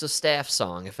Joint Chiefs of Staff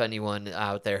song, if anyone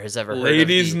out there has ever heard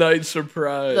Ladies' of Night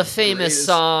Surprise. The famous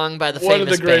song by the one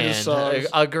famous of the greatest band. Songs.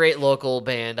 A great local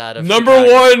band out of Number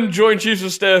Chicago. 1 Joint Chiefs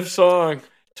of Staff song,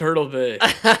 Turtle Bay.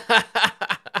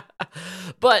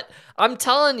 But I'm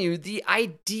telling you, the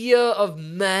idea of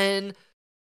men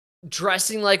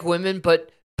dressing like women,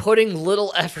 but putting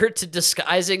little effort to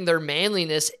disguising their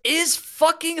manliness is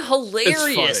fucking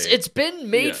hilarious. It's been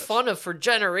made fun of for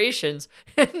generations.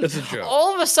 It's a joke.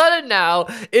 All of a sudden now,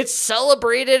 it's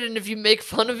celebrated, and if you make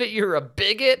fun of it, you're a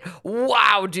bigot.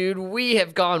 Wow, dude, we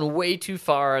have gone way too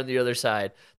far on the other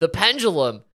side. The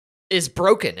pendulum is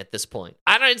broken at this point.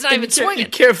 It's not even swinging.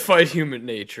 You can't fight human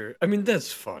nature. I mean,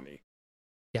 that's funny.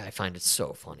 Yeah, I find it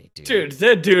so funny, dude. Dude,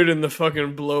 that dude in the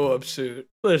fucking blow-up suit.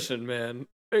 Listen, man,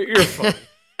 you're funny.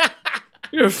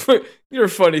 You're a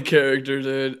funny character,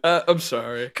 dude. I'm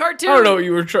sorry. Cartoon. I don't know what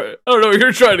you were trying. I don't know what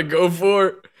you're trying to go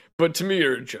for, but to me,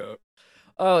 you're a joke.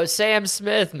 Oh, Sam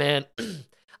Smith, man.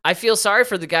 I feel sorry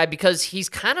for the guy because he's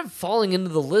kind of falling into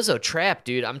the Lizzo trap,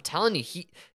 dude. I'm telling you,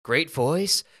 great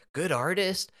voice, good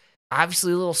artist,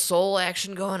 obviously a little soul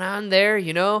action going on there.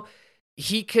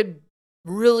 He could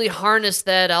really harness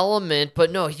that element,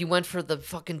 but no, he went for the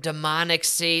fucking demonic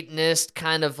Satanist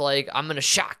kind of like I'm gonna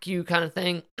shock you kind of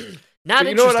thing. Not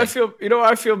you know what I feel? You know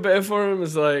what I feel bad for him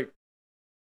is like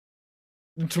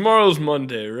tomorrow's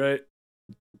Monday, right?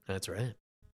 That's right.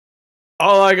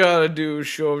 All I gotta do is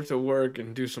show up to work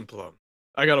and do some plumb.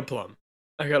 I gotta plumb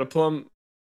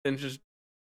and just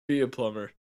be a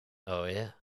plumber. Oh yeah.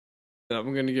 And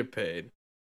I'm gonna get paid.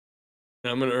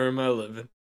 And I'm gonna earn my living.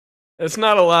 It's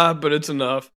not a lot, but it's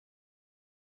enough.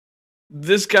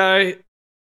 This guy,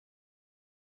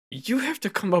 you have to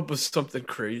come up with something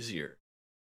crazier.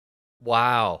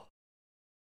 Wow.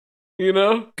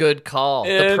 Good call.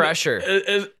 The pressure.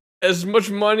 As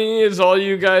much money as all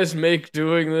you guys make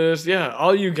doing this,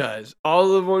 all you guys,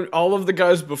 all of the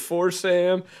guys before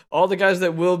Sam, all the guys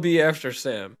that will be after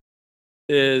Sam,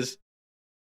 is,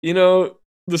 the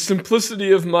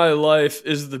simplicity of my life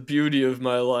is the beauty of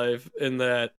my life, in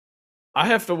that I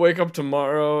have to wake up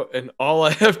tomorrow and all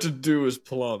I have to do is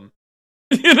plumb.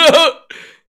 I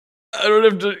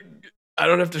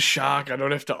don't have to shock. I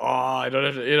don't have to awe. I don't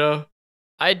have to,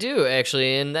 I do,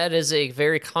 actually, and that is a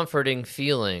very comforting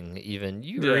feeling, even.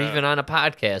 You are even on a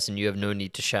podcast, and you have no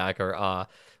need to shock or awe.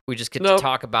 We just get to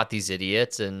talk about these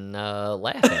idiots and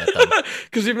laugh at them.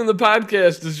 Because even the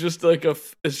podcast is just like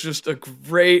it's just a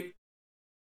great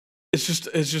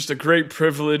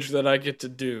privilege that I get to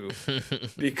do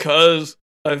because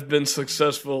I've been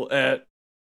successful at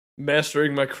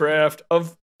mastering my craft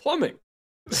of plumbing.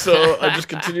 So I just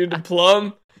continue to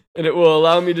plumb, and it will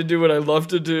allow me to do what I love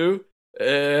to do,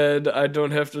 and I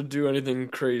don't have to do anything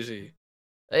crazy.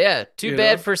 Yeah, too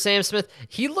bad for Sam Smith.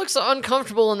 He looks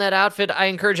uncomfortable in that outfit. I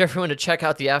encourage everyone to check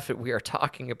out the outfit we are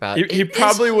talking about. He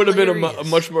probably would have been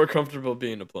much more comfortable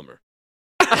being a plumber.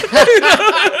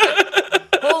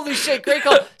 Holy shit, great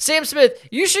call. Sam Smith,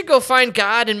 you should go find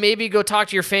God and maybe go talk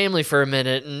to your family for a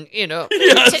minute and,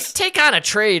 take on a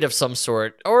trade of some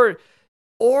sort.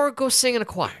 Or go sing in a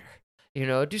choir.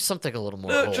 Do something a little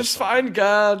more wholesome. Just find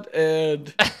God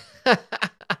and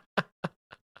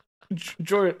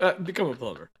join, become a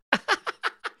plumber.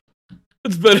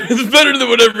 It's better than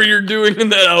whatever you're doing in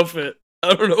that outfit.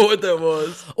 I don't know what that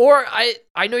was. Or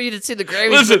I know you didn't see the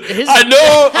Grammys. Listen, I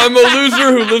know I'm a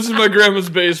loser who lives in my grandma's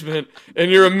basement,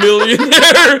 and you're a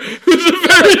millionaire who's a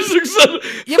very successful.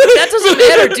 Yeah, but that doesn't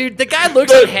matter, dude. The guy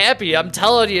looks unhappy. I'm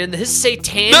telling you, and his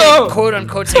satanic, quote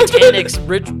unquote, satanic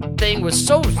rich thing was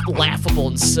so laughable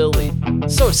and silly,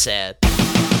 so sad.